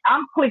message,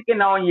 I'm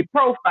clicking on your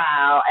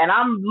profile and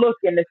I'm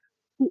looking to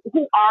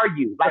who are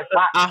you? Like,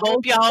 why? I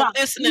hope y'all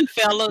listening,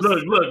 fellas.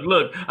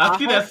 Look. I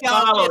see that hope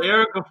y'all smile on listen.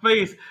 Erica's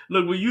face.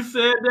 Look, when you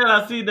said that,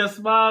 I see that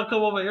smile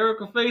come over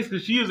Erica's face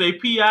because she is a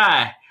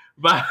PI.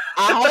 But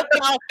I hope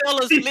y'all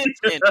fellas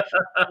listening.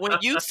 When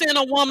you send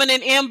a woman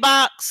an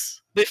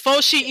inbox,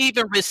 before she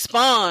even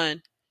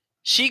respond,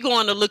 she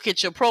going to look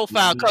at your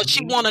profile because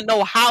she want to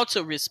know how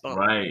to respond.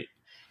 right.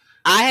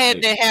 I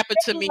had that happen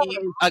to me.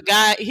 A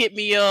guy hit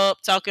me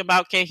up talking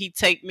about, can he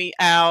take me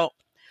out?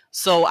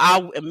 So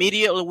I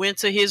immediately went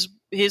to his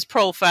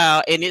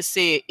profile and it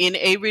said in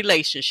a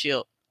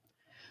relationship.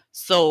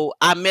 So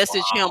I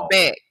messaged him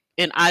back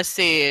and I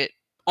said,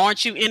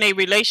 aren't you in a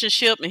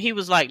relationship? And he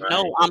was like,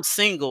 no, I'm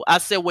single. I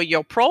said, well,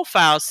 your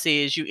profile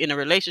says you in a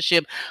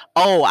relationship.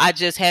 Oh, I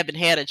just haven't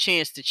had a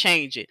chance to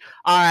change it.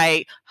 All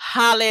right,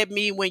 holler at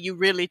me when you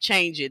really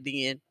change it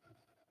then.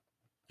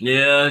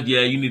 Yeah,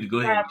 you need to go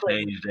ahead and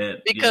change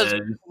that. Because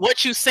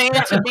what you saying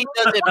to me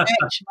doesn't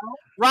match.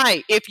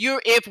 Right.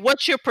 If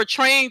what you're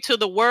portraying to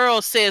the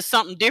world says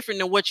something different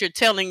than what you're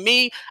telling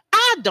me,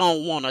 I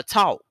don't want to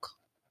talk.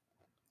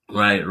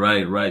 Right.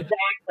 Exactly.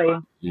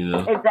 You know?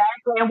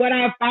 Exactly. And what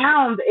I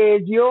found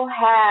is you'll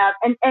have,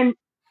 and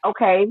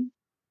okay,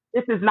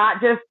 this is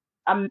not just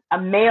a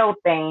male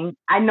thing.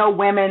 I know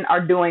women are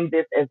doing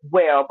this as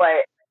well,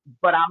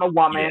 but I'm a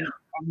woman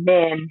and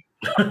men.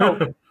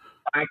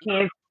 I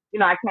can't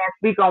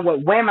speak on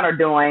what women are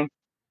doing.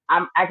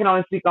 I can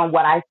only speak on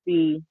what I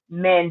see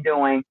men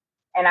doing.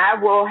 And I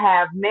will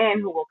have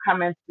men who will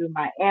come into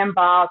my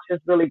inbox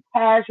just really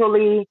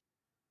casually.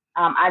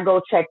 I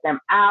go check them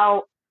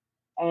out.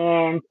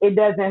 And it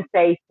doesn't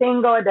say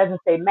single, it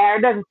doesn't say married,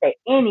 it doesn't say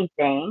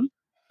anything.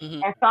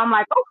 Mm-hmm. And so I'm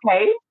like,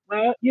 okay,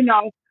 well,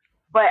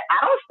 but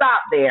I don't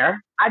stop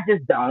there. I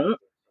just don't.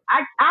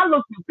 I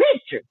look through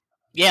pictures.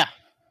 Yeah.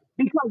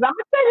 Because I'm going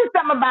to tell you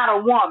something about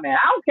a woman.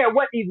 I don't care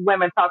what these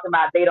women talk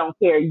about. They don't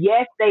care.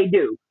 Yes, they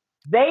do.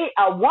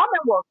 A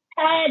woman will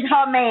tag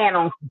her man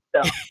on some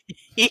stuff.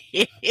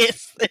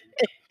 Yes. I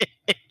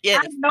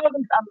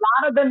noticed a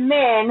lot of the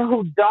men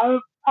who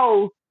don't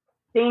post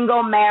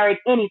single, married,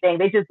 anything.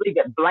 They just leave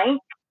it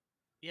blank.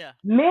 Yeah.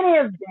 Many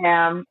of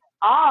them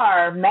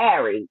are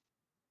married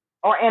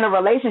or in a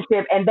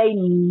relationship and they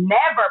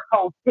never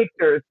post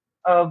pictures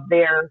of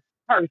their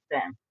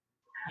person.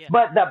 Yeah.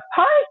 But the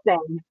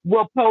person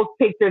will post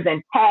pictures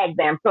and tag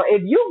them. So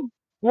if you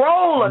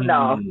scroll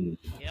enough,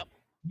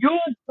 you'll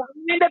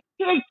find a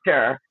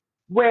picture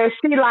where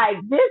she like,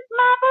 this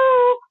my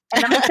boo.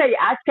 And I'm going to tell you,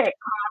 I check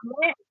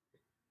comments.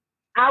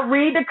 I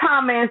read the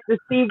comments to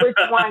see which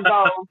one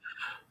goes.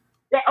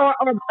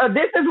 Or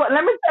this is what,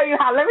 let me tell you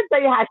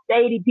how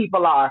shady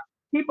people are.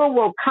 People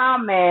will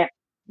comment,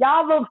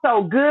 y'all look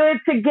so good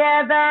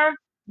together.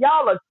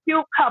 Y'all a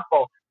cute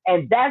couple.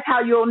 And that's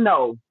how you'll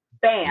know.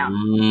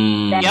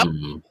 Bam.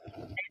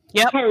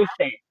 Yep.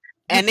 Perfect.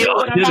 And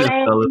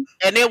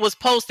it was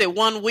posted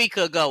 1 week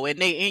ago and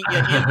they in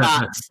your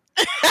inbox.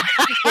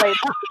 Right.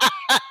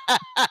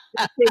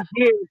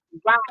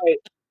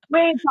 We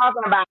ain't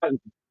talking about,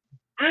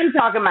 I'm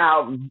talking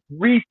about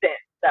recent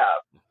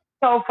stuff.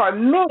 So for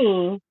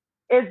me,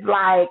 it's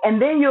like,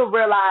 and then you'll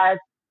realize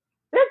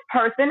this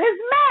person is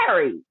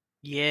married.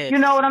 Yes. You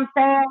know what I'm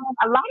saying?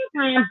 A lot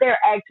of times they're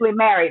actually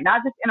married,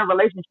 not just in a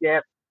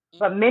relationship,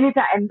 but many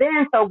times. And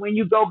then, so when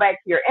you go back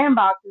to your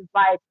inbox, it's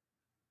like,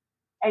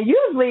 and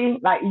usually,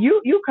 like,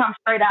 you come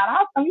straight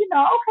out. Okay,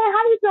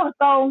 how you doing?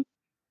 So,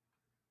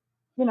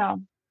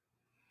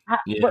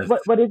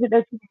 what is it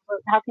that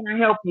how can I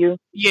help you?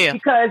 Yeah.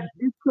 Because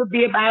this could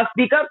be about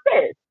Speak Up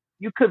Sis.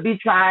 You could be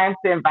trying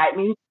to invite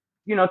me,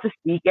 to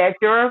speak at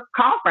your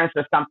conference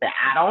or something.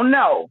 I don't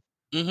know.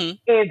 Mm-hmm.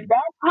 If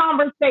that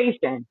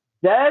conversation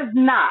does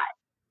not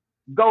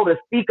go to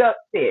Speak Up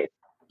Sis,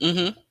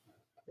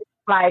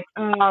 like,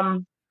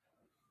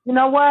 you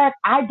know what?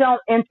 I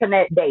don't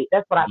internet date.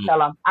 That's what I tell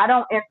them. I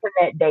don't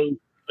internet date,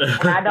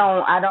 and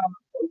I don't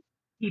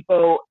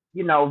people,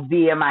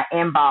 via my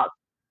inbox.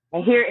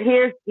 And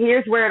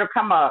here's where it'll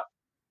come up.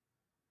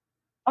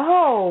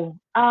 Oh,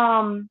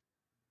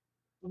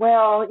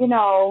 well,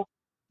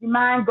 you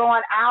mind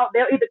going out?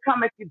 They'll either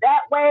come at you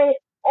that way,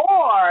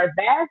 or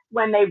that's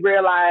when they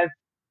realize,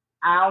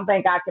 I don't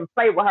think I can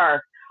play with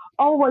her.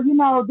 Oh, well,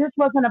 this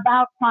wasn't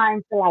about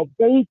trying to like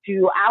date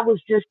you. I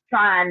was just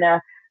trying to,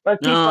 but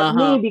see, for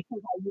me,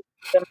 because I used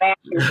to marry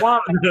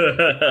woman,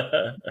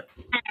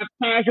 I have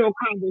casual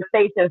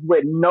conversations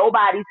with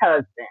nobody's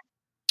husband.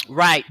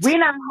 Right. We're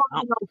not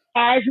having no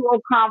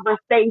casual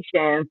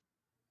conversations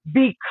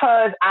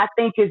because I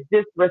think it's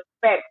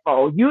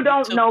disrespectful. You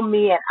don't know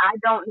me and I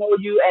don't know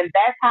you, and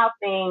that's how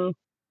things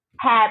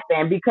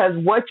happen. Because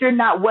what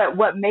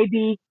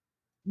maybe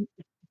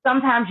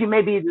sometimes you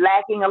may be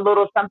lacking a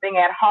little something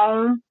at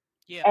home.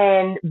 Yeah.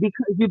 And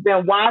because you've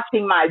been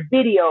watching my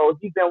videos,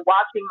 you've been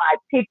watching my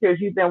pictures,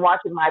 you've been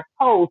watching my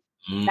posts,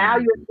 now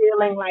you're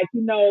feeling like,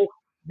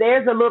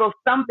 there's a little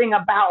something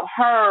about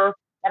her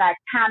that I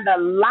kind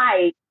of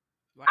like.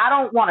 Right. I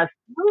don't want to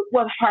sleep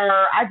with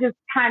her. I just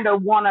kind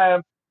of want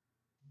to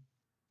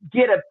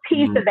get a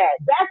piece of that.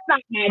 That's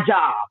not my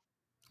job.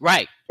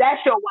 Right. That's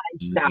your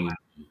wife's job.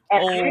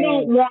 and I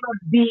don't Oh, want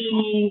to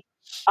be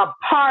a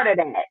part of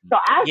that. So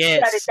I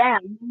shut it yes. down.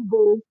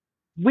 Boo.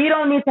 We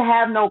don't need to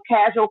have no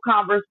casual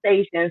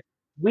conversations.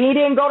 We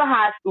didn't go to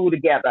high school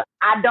together.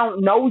 I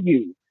don't know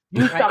you.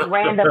 You Right. some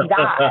random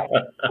guy.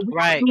 We don't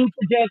Right. need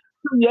to just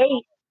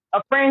create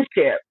a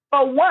friendship.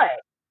 For what?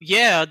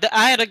 Yeah,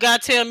 I had a guy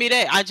tell me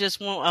that I just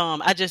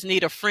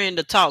need a friend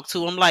to talk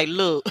to. I'm like,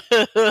 look,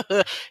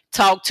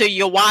 talk to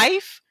your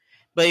wife,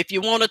 but if you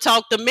want to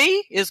talk to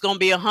me, it's gonna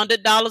be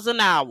 $100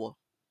 an hour.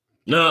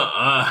 No.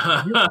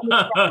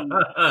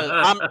 'Cause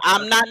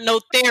I'm not no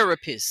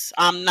therapist.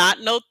 I'm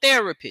not no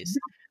therapist.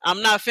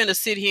 I'm not finna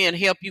sit here and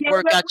help you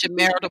work out your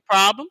marital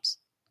problems.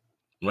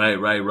 Right.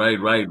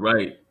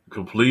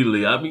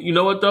 Completely. I mean, you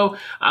know what though?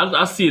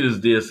 I see it as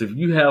this: if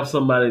you have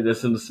somebody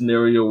that's in a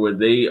scenario where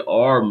they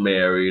are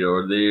married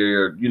or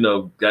they're,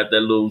 got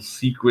that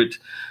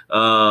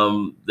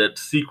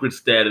secret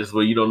status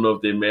where you don't know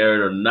if they're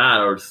married or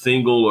not, or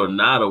single or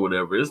not, or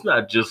whatever. It's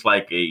not just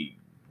like a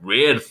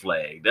red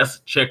flag. That's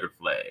a checkered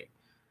flag.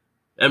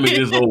 I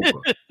mean, it's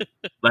over.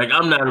 Like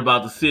I'm not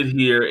about to sit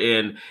here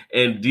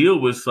and deal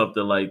with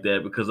something like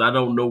that because I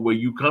don't know where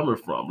you coming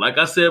from. Like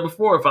I said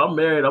before, if I'm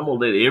married, I'm gonna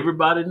let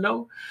everybody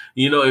know.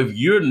 If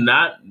you're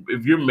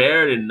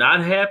married and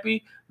not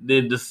happy,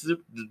 then the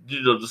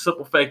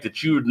simple fact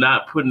that you're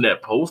not putting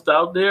that post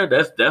out there,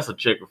 that's a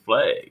checkered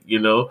flag.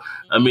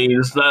 I mean,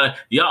 it's not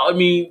y'all. I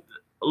mean,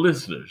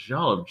 listeners,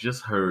 y'all have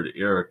just heard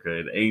Erica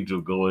and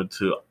Angel go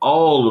into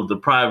all of the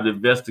private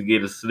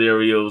investigative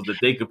scenarios that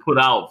they could put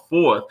out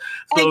forth.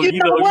 And So,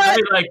 you know you what?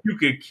 feel like you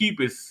could keep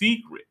it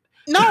secret.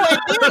 No,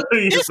 and then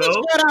you this is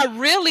know? what I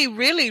really,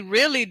 really,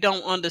 really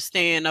don't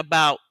understand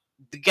about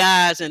the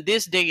guys in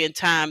this day and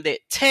time,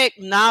 that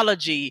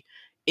technology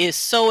is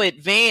so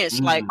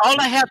advanced. Like all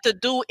I Mhm. have to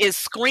do is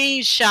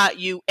screenshot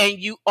you and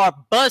you are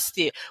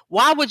busted.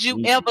 Why would you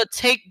Mhm. ever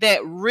take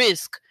that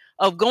risk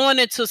of going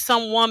into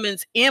some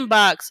woman's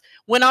inbox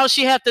when all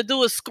she have to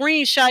do is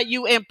screenshot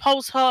you and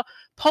post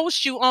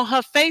you on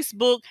her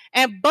Facebook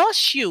and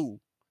bust you?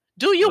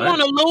 Do you Right.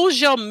 want to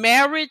lose your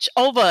marriage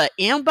over an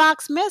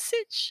inbox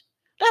message?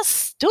 That's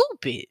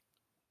stupid.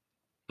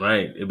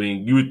 Right. I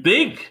mean, you would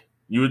think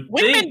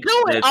Women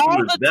do it that you all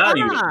would the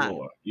value it time.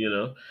 more.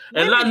 And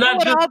Women do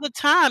not it just, all the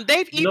time.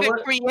 you know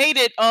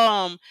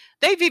what?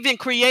 They've even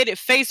created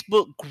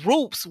Facebook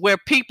groups where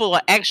people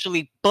are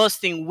actually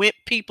busting with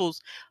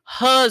people's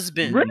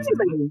husbands. Mhm.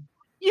 Really?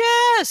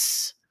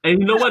 Yes. And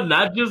you know what?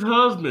 Not just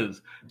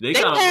husbands. They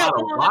They got a had lot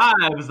of one.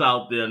 wives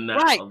out there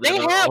Right. now They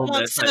that are had on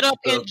one that type set of up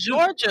in stuff too.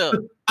 Georgia.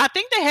 I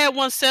think they had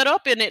one set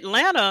up in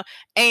Atlanta,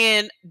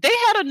 and they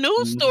had a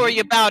news story hmm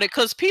about it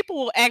because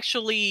people were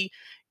actually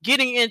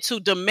getting into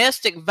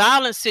domestic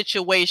violence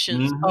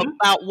situations hmm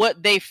about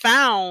what they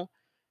found,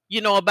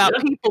 about Yeah.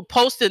 people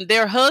posting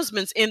their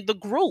husbands in the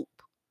group.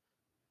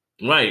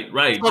 Right.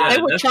 So they Yeah.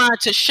 were That's trying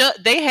to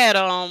they had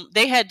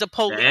the the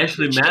police to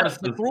Ashley shut the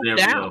Madison group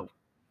scenario. down.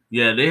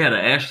 Yeah, they had an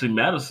Ashley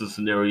Madison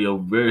scenario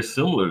very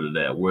similar to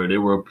that, where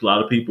there were a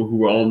lot of people who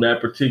were on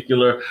that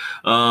particular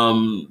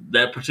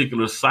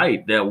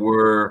site that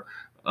were,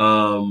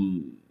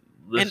 um,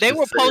 And let's they were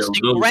just say, a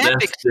posting little less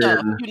graphic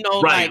stuff, than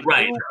right, like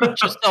right, nude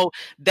pictures. So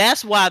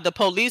that's why the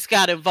police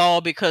got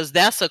involved, because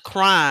that's a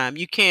crime.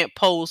 You can't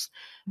post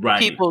right.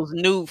 people's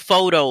nude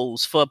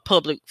photos for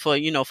public, for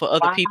other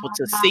Wow. people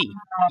to see.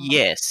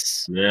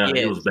 Yes. Yeah, it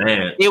Yes. was bad.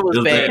 It It was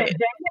was bad. bad.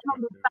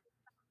 Listen,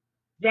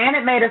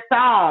 Janet made a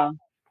song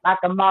like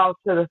a moth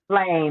to the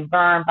flame,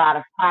 burned by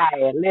the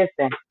fire.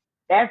 Listen,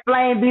 that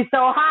flame be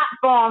so hot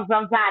for them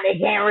sometimes they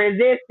can't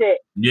resist it.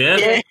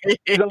 Yes. Listen,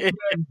 you gonna get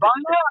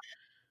burned up.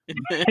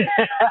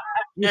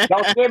 You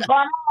gonna get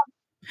burned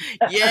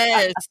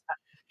Yes.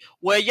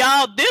 Well,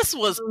 y'all, this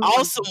was up.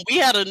 awesome. We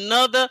had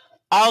another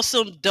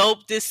awesome,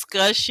 dope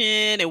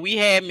discussion, and we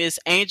had Miss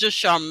Angel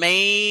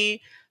Charmaine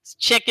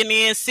checking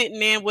in,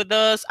 sitting in with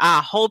us.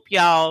 I hope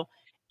y'all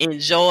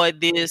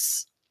enjoyed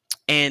this.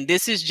 And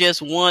this is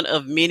just one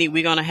of many.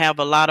 We're gonna have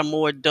a lot of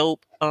more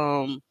dope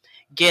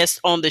guests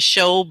on the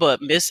show,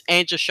 but Miss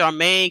Angel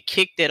Charmaine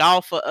kicked it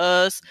off for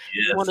us.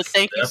 I want to Yes,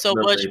 thank you so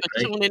much definitely. for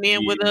Thank tuning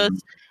in with us. you.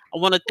 I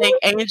want to thank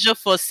Angel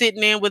for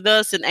sitting in with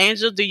us. And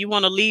Angel, do you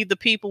want to leave the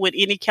people with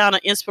any kind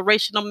of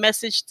inspirational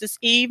message this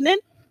evening?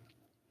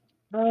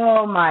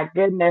 Oh my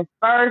goodness.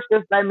 First,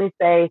 just let me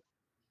say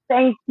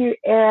thank you,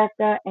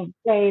 Erica and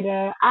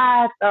Jada.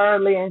 I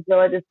thoroughly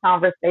enjoyed this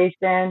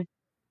conversation.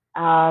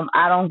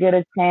 I don't get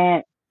a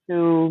chance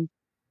to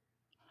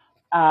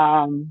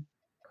um,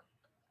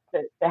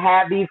 to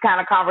have these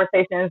kind of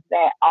conversations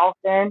that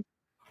often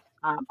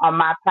on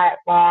my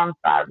platform.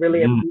 So I really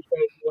Mhm.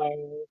 appreciate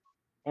you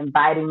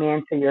inviting me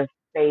into your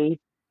space.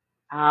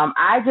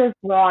 I just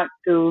want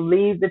to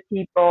leave the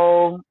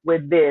people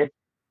with this.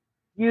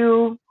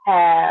 You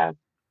have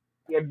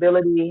the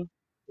ability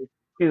to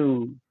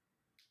choose,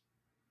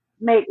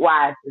 make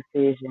wise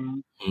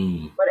decisions.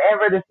 Mm.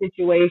 Whatever the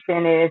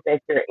situation is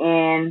that you're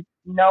in,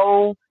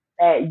 know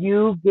that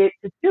you get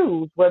to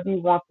choose whether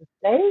you want to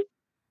stay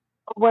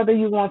or whether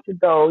you want to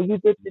go. You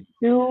get to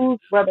choose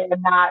whether or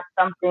not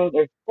something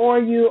is for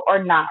you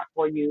or not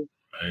for you.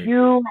 Right.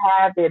 You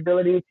have the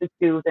ability to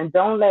choose, and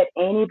don't let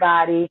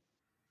anybody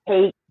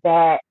take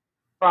that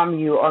from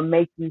you or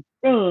make you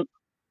think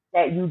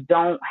that you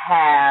don't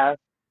have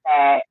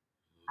that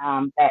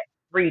that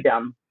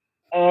freedom.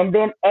 And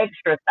then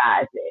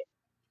exercise it,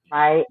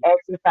 right?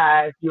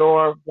 Exercise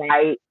your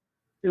right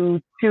to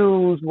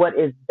choose what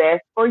is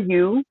best for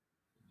you.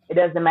 It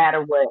doesn't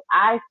matter what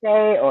I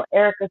say or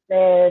Erica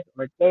says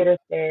or Gator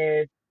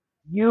says.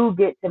 You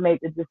get to make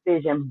the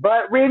decision.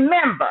 But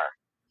remember,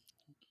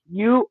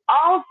 you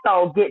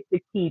also get to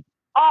keep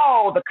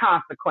all the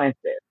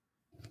consequences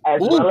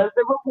as Ooh, well as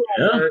the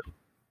yeah, reward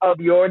of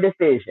your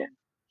decision.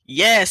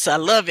 Yes, I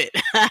love it.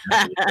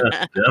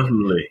 yeah,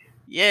 definitely.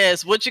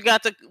 Yes, what you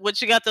got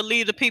to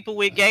leave the people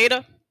with,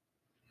 Gator?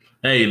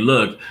 Hey,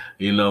 look,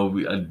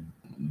 I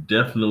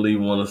definitely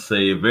want to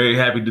say very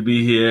happy to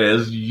be here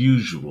as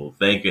usual.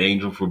 Thank you,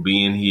 Angel, for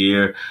being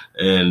here.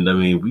 And I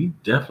mean, we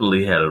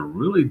definitely had a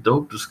really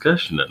dope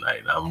discussion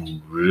tonight.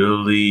 I'm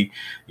really,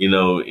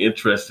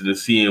 interested in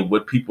seeing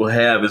what people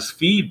have as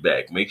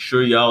feedback. Make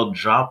sure y'all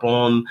drop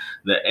on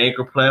the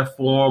Anchor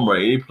platform or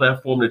any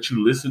platform that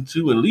you listen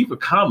to and leave a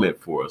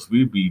comment for us.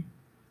 We'd be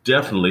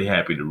definitely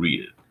happy to read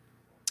it.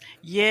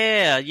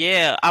 Yeah,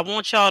 yeah. I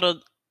want y'all to,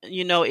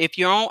 if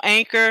you're on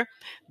Anchor,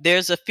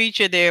 there's a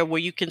feature there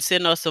where you can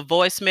send us a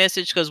voice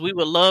message because we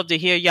would love to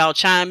hear y'all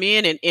chime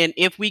in. And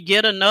if we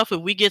get enough, if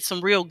we get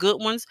some real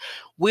good ones,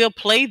 we'll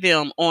play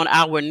them on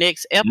our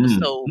next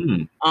episode.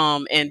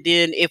 Mm-hmm. And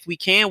then if we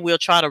can, we'll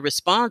try to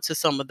respond to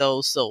some of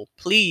those. So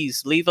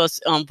please leave us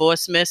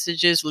voice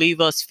messages,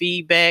 leave us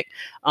feedback.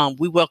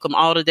 We welcome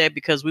all of that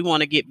because we want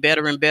to get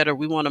better and better.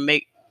 We want to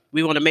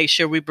make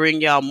sure we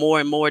bring y'all more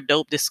and more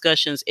dope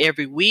discussions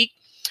every week.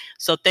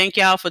 So thank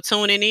y'all for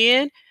tuning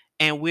in,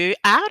 and we're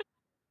out.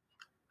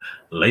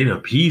 Later.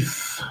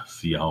 Peace.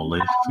 See y'all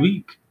next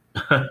week.